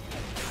done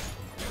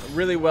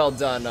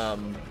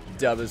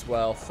dub as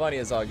well, funny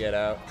as all get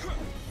out.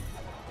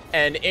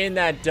 And in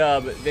that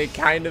dub, they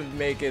kind of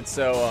make it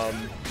so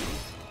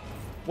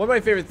one of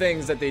my favorite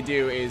things that they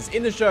do is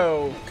in the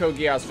show Code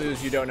Geass, for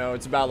those you don't know,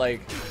 it's about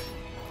like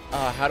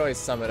how do I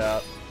sum it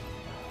up?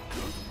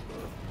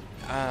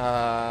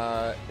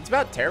 It's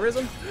about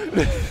terrorism.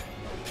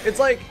 It's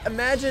like,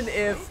 imagine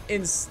if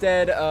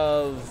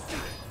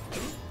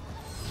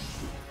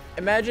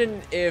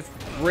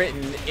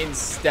Britain,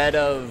 instead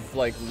of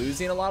like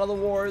losing a lot of the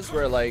wars,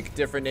 where like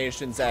different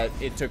nations that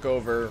it took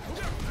over,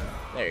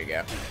 there you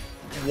go,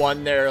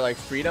 won their like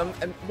freedom.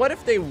 And what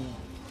if they look,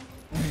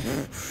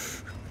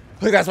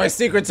 that's my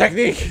secret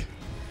technique.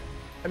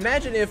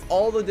 Imagine if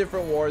all the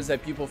different wars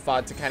that people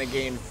fought to kind of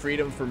gain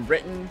freedom from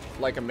Britain,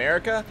 like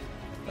America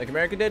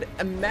did,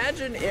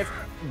 imagine if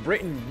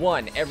Britain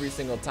won every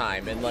single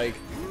time, and like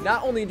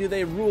not only do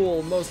they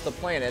rule most of the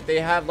planet, they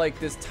have like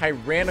this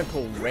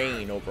tyrannical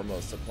reign over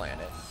most of the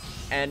planet.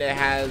 And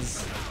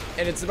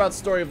it's about the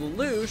story of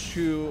Lelouch,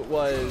 who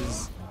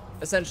was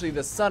essentially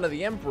the son of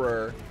the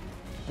emperor,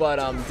 but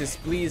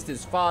displeased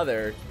his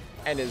father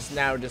and is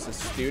now just a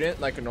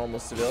student like a normal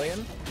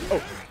civilian.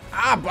 Oh,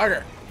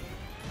 bugger.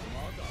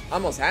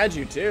 Almost had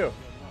you too.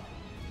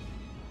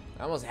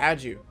 Almost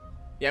had you.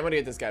 Yeah, I'm gonna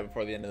get this guy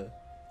before the end.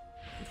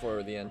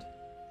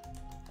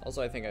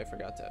 Also, I think I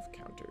forgot to have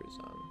counters.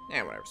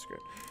 Whatever, screw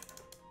it.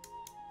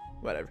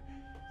 Whatever.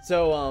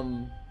 So,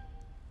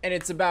 and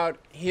it's about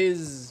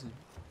his,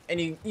 and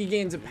he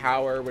gains a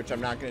power, which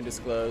I'm not going to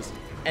disclose,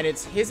 and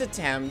it's his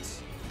attempt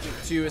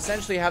to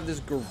essentially have this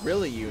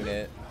guerrilla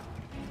unit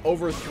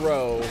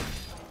overthrow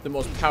the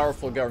most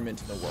powerful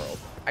government in the world.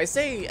 I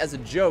say as a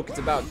joke it's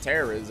about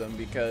terrorism,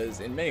 because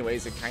in many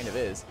ways it kind of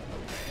is.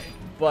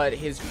 But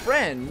his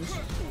friend,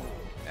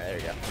 there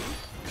you go,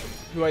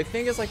 who I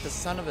think is like the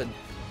son of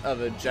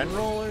a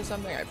general or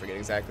something, I forget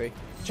exactly,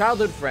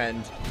 childhood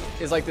friend,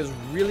 is like this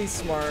really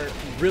smart,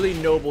 really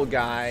noble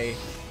guy,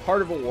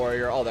 heart of a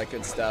warrior, all that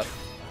good stuff.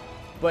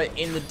 But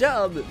in the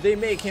dub, they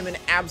make him an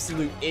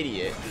absolute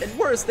idiot. And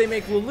worse, they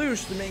make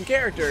Lelouch, the main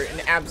character,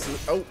 an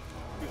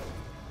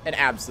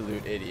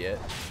absolute idiot.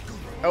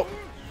 Oh.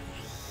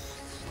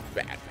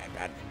 Bad.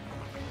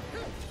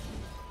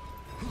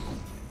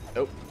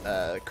 Oh,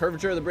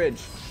 curvature of the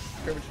bridge.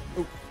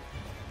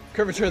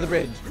 Curvature of the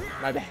bridge.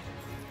 My bad.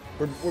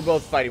 We're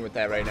both fighting with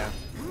that right now.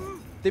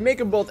 They make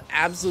them both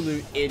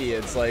absolute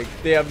idiots. Like,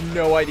 they have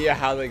no idea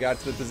how they got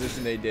to the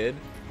position they did.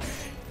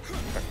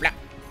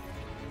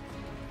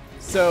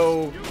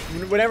 So,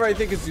 whenever I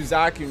think of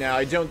Suzaku now,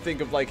 I don't think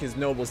of like his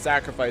noble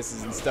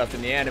sacrifices and stuff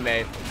in the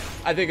anime.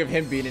 I think of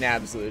him being an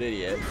absolute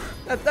idiot.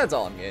 That's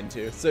all I'm getting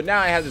to. So now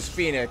I have this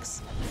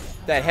Phoenix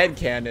that head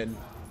cannon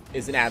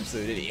is an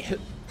absolute idiot.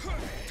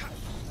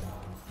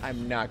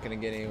 I'm not gonna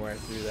get anywhere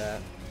through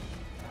that.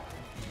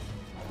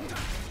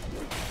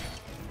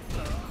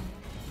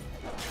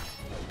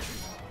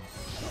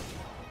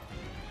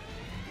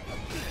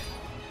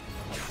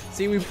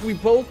 See, we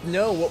both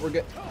know what we're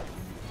gonna.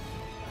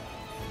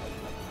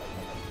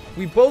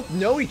 We both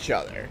know each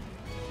other.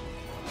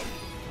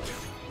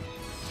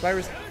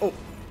 That's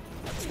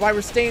why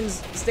we're staying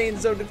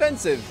so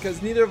defensive,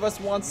 because neither of us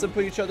wants to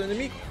put each other in the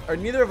meat, or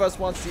neither of us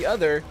wants the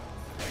other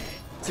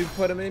to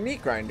put him in a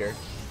meat grinder.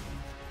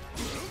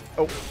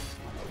 Oh.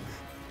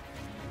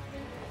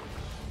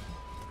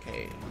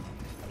 Okay.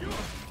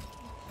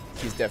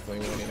 He's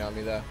definitely winning on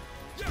me though.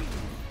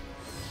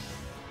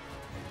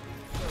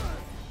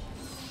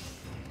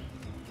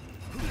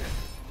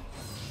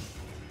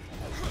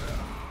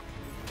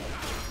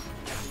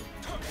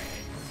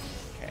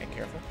 Okay,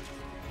 careful.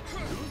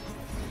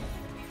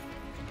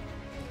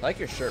 I like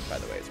your shirt, by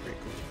the way. It's pretty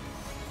cool.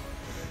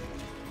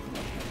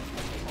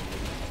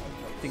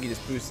 I think he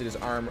just boosted his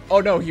armor.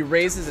 Oh no, he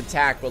raised his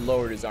attack but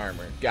lowered his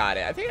armor. Got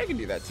it. I think I can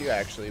do that too,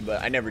 actually,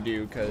 but I never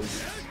do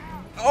because.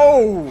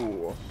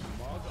 Oh!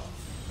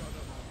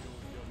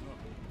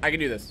 I can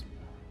do this.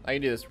 I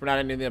can do this. We're not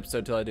ending the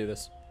episode till I do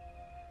this.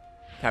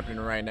 It's happening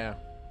right now.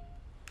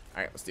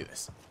 All right, let's do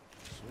this.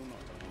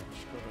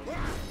 All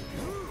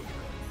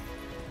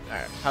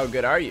right, how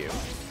good are you?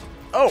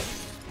 Oh!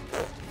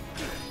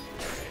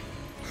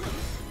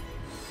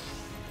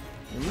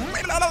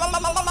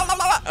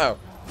 Oh.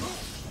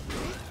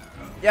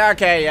 Yeah,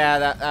 okay, yeah,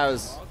 that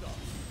was.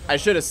 I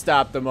should have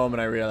stopped the moment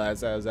I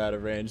realized I was out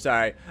of range.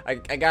 Sorry, I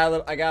got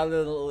a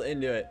little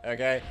into it.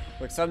 Okay,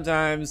 like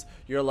sometimes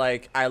you're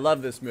like, I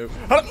love this move.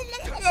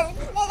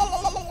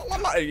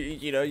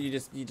 You know, you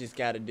just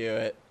gotta do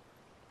it.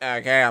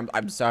 Okay,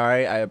 I'm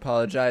sorry. I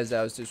apologize.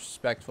 That was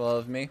disrespectful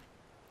of me.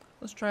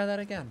 Let's try that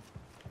again.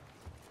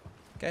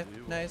 Okay,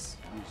 nice.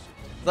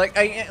 Like,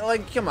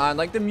 come on.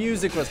 Like, the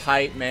music was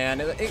hype, man.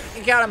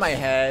 It got in my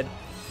head.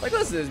 Like,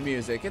 listen to this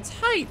music. It's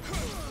hype.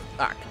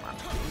 Ah, come on.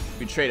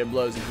 We traded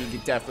blows and he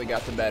definitely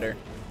got the better.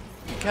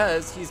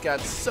 Because he's got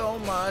so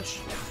much.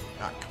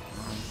 Ah, come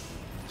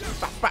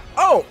on.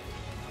 Oh!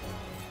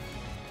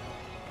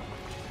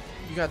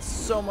 You got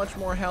so much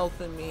more health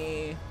than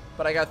me.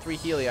 But I got 3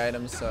 Healy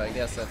items, so I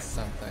guess that's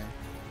something.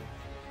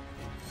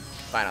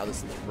 Fine, I'll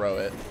just throw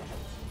it.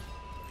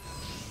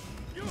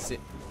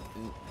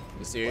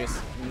 You serious?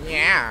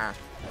 Yeah.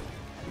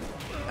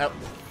 Oh,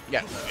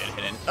 yeah. Good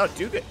hit in. Oh,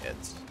 2 good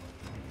hits.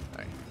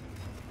 Alright.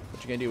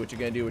 What you gonna do? What you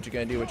gonna do? What you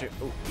gonna do? What you.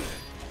 Ooh.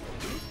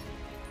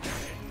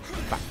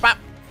 Bop, bop.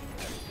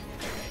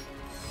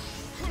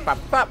 Bop,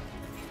 bop.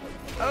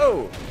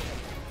 Oh.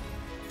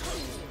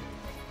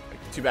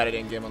 Too bad I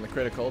didn't get him on the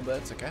critical, but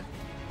it's okay.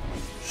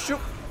 Shoot.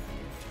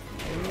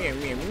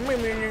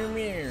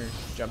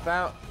 Jump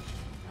out.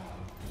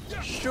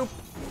 Shoot.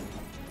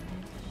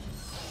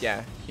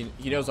 Yeah,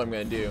 he knows what I'm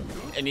gonna do,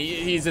 and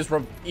he is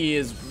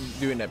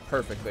doing it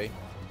perfectly.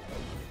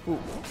 Ooh.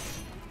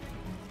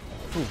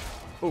 Ooh.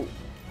 Ooh.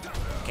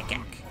 Kick.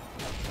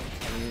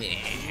 Yeah.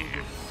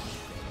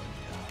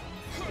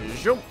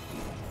 Jump.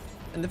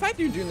 And the fact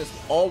that you're doing this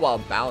all while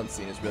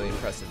balancing is really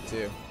impressive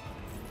too.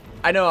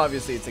 I know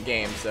obviously it's a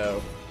game,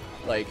 so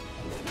like,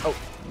 oh.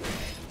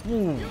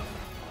 Ooh.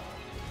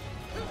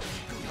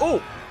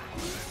 Ooh.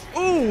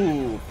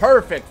 Ooh.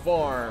 Perfect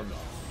form.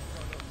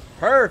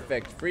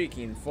 Perfect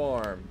freaking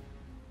form.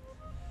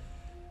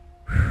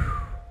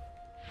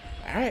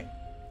 Alright.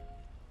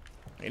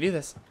 I can do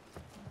this.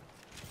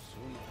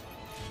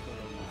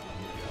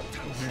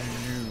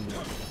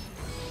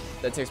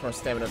 That takes more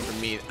stamina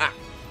from me. Ah!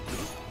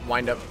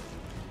 Wind up.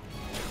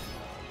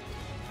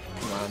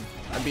 Come on.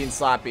 I'm being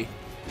sloppy.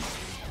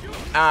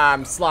 Ah,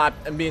 I'm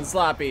being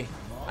sloppy.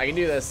 I can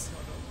do this.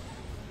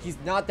 He's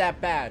not that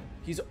bad.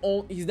 He's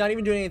not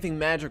even doing anything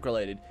magic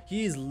related.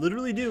 He's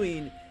literally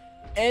doing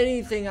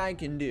anything I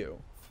can do.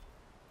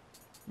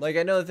 Like,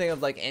 I know the thing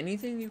of like,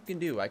 anything you can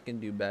do, I can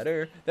do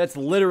better. That's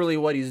literally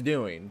what he's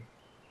doing.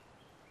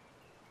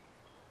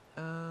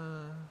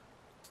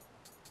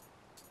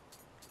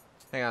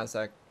 Hang on a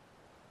sec.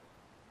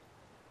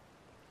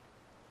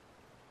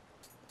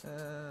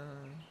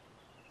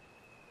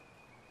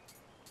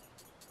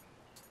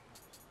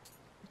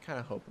 Kind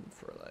of hoping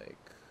for like,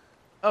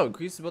 oh,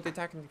 increases both the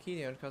attack and the key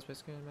damage caused by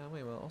scaling amount of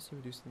weight while also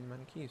reducing the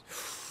amount of keys.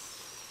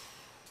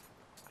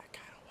 I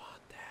kind of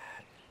want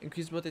that.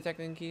 Increases both the attack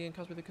and the key and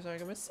caused by the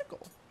Kazariga with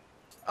sickle.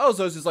 Oh,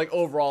 so it's just like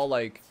overall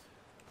like,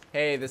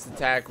 hey, this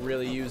attack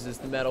really uses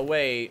the metal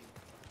weight.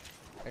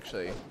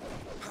 Actually,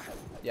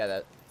 yeah,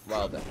 that,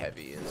 well, the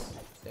heavy is,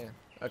 yeah.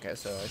 Okay,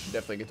 so I should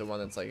definitely get the one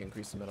that's like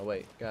increasing metal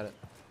weight. Got it.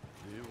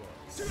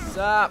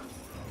 Stop.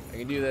 I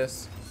can do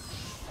this.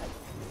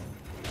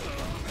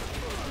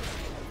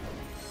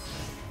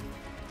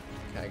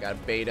 Okay, I gotta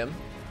bait him.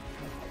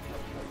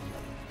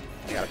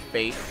 I gotta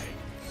bait.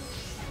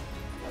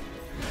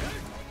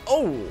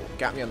 Oh,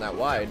 got me on that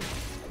wide.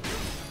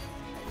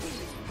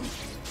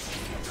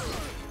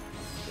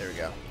 There we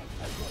go.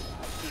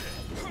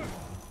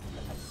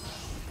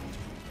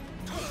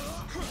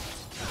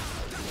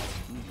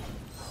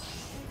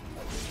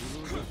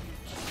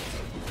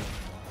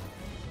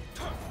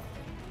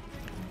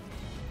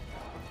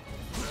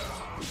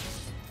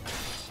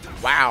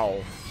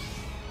 Wow.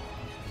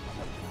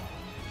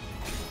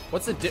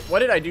 What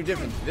did I do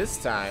different this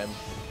time?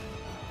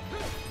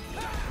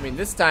 I mean,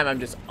 this time I'm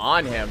just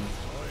on him.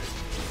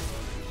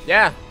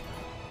 Yeah.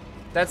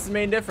 That's the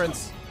main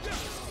difference.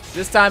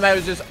 This time I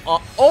was just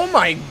oh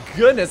my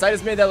goodness, I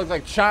just made that look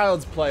like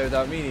child's play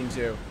without meaning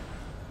to.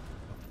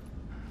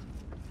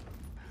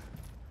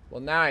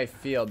 Well, now I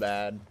feel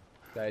bad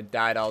that I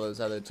died all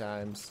those other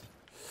times.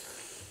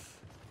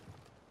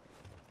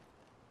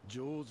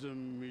 So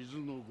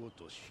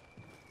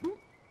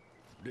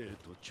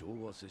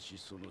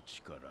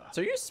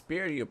are you a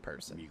spirit or are you a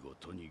person?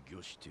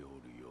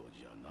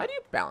 How do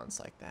you balance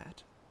like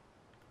that?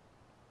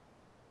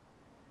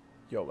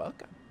 You're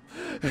welcome.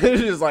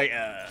 Just like,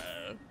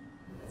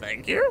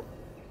 thank you,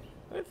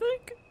 I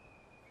think.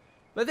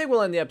 But I think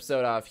we'll end the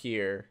episode off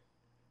here.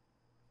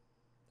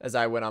 As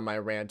I went on my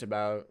rant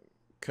about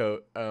was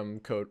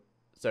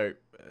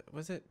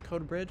it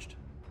Code Abridged?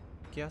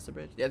 Chaos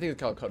Abridged? Yeah, I think it's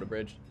called Code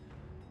Abridged.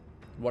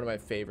 One of my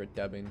favorite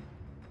dubbing.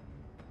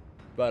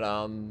 But,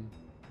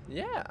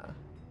 yeah.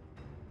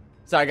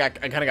 So I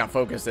kind of got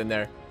focused in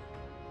there.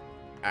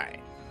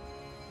 Alright.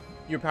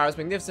 Your power is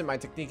magnificent. My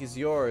technique is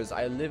yours.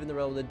 I live in the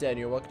realm of the dead.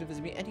 You're welcome to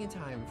visit me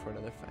anytime for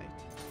another fight.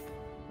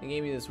 They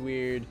gave me this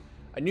weird...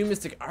 A new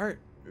mystic art.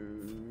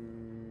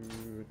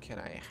 Ooh, can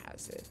I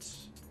has it?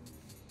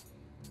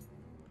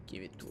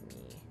 Give it to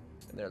me.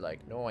 And they're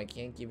like, no, I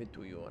can't give it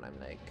to you. And I'm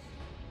like,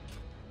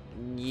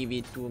 give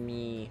it to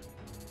me.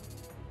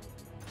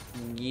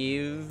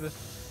 Give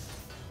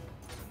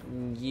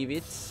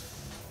it.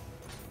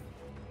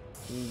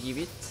 Give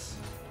it.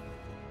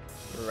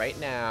 Right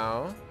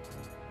now.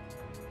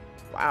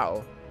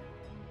 Wow.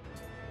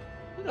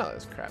 Look at all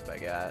this crap I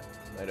got.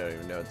 I don't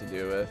even know what to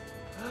do with.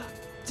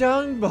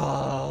 Dung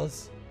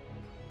balls!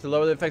 To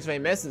lower the effects of any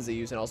medicines they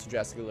use and also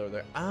drastically lower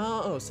their...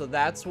 Oh, so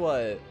that's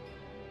what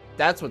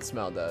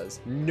smell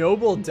does.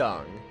 Noble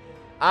dung.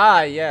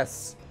 Ah,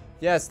 yes.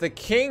 Yes, the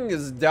king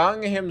is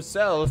dung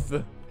himself.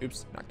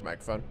 Oops, knocked the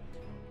microphone.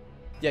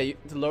 Yeah,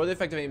 to lower the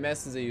effect of any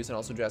medicines they use and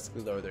also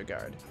drastically lower their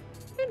guard.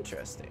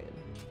 Interesting.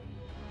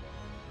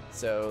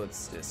 So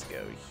let's just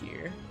go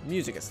here.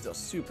 Music is still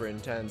super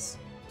intense.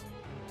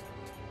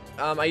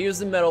 I use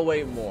the metal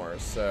way more,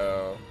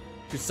 so...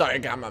 Sorry, I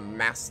got my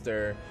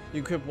master.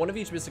 You equip one of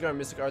each mystic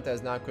art that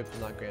is not equipped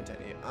will not grant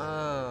any.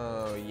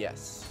 Oh,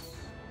 yes.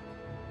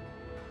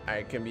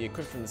 Alright, can be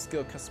equipped from the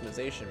skill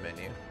customization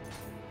menu.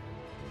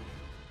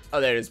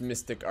 Oh, there it is.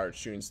 Mystic art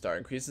shooting star.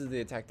 Increases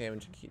the attack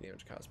damage and key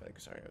damage caused by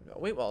the sorry.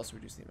 Wait, will also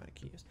reduce the amount of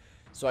keys.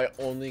 So I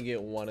only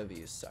get one of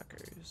these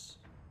suckers.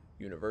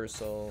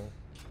 Universal.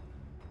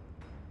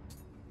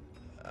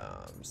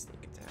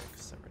 Sneak attack,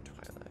 summer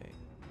twilight.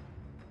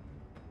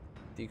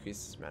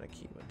 Decreases the amount of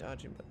key when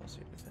dodging, but also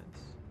your defense.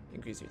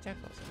 Increase your attack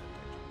also.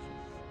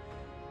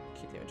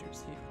 Key damage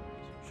received.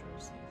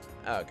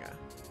 Okay.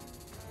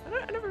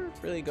 I never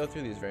really go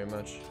through these very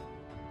much.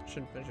 I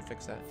should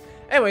fix that.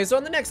 Anyway, so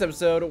on the next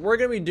episode, we're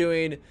gonna be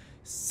doing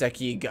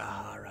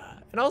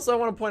Sekigahara. And also, I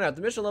want to point out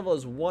the mission level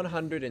is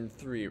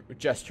 103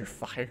 gesture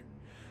fire.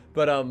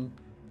 But I want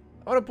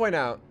to point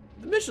out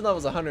the mission level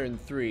is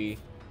 103.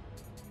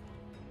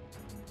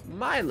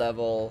 My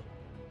level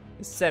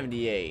is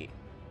 78.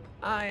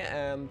 I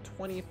am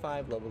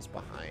 25 levels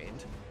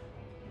behind.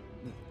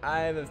 I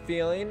have a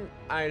feeling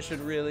I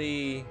should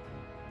really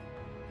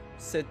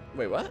sit.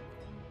 Wait, what?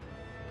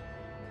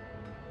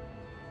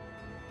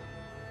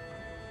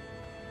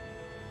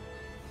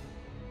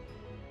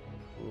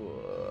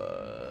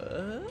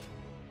 What?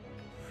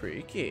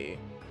 Freaky.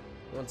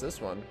 What's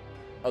this one?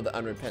 Oh, the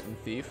unrepentant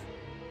thief.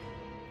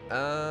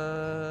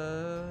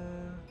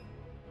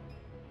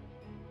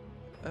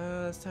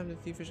 It's time the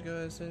thief should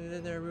go. So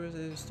there are rumors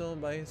that he was stolen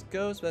by his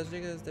ghost. But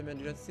as the men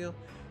do not steal.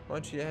 I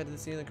want you to head to the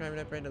scene of the crime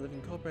and apprehend a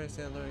living culprit. I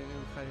stand alone.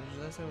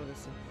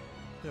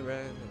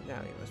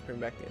 Now you must bring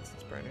back the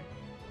incense burner.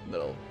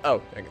 Little.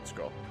 Oh, I can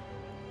scroll.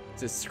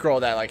 Just scroll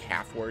that like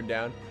half word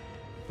down.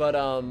 But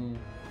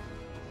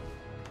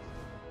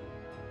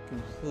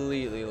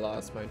completely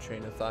lost my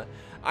train of thought.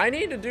 I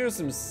need to do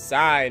some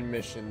side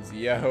missions,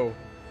 yo.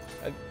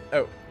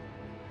 Oh,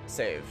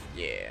 save.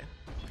 Yeah,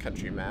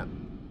 country map.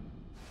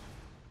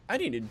 I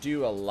need to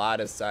do a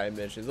lot of side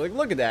missions. Like,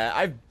 look at that.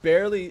 I've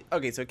barely.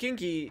 Okay, so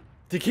the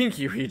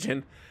Kinky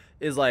region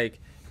is like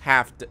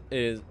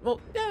well,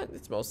 yeah,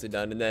 it's mostly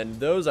done. And then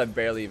those I've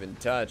barely even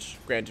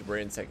touched. Granted, we're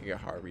in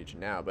Sekigahara region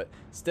now, but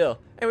still.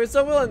 Anyway,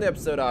 so we'll end the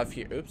episode off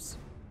here. Oops.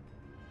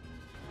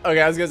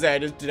 Okay, I was gonna say,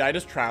 did I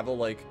just travel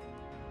like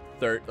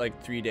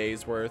 3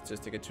 days worth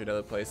just to get to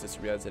another place? Just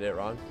realized I did it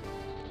wrong.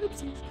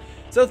 Oopsies.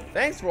 So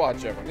thanks for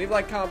watching, everyone. Leave a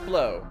like, comment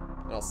below,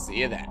 and I'll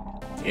see you then.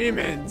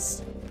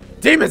 Demons.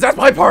 Demons, that's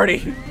my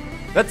party!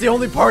 That's the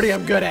only party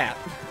I'm good at.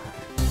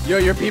 Yo,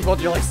 your people,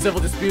 you're like civil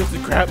disputes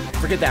and crap.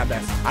 Forget that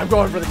mess. I'm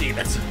going for the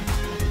demons.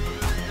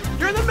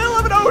 You're in the middle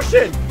of an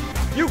ocean!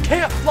 You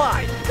can't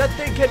fly! That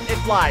thing it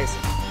flies.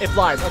 It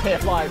flies. Okay,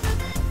 it flies.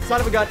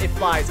 Son of a gun, it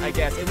flies, I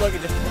guess. And look,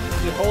 just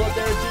hold it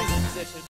there in Jesus' position.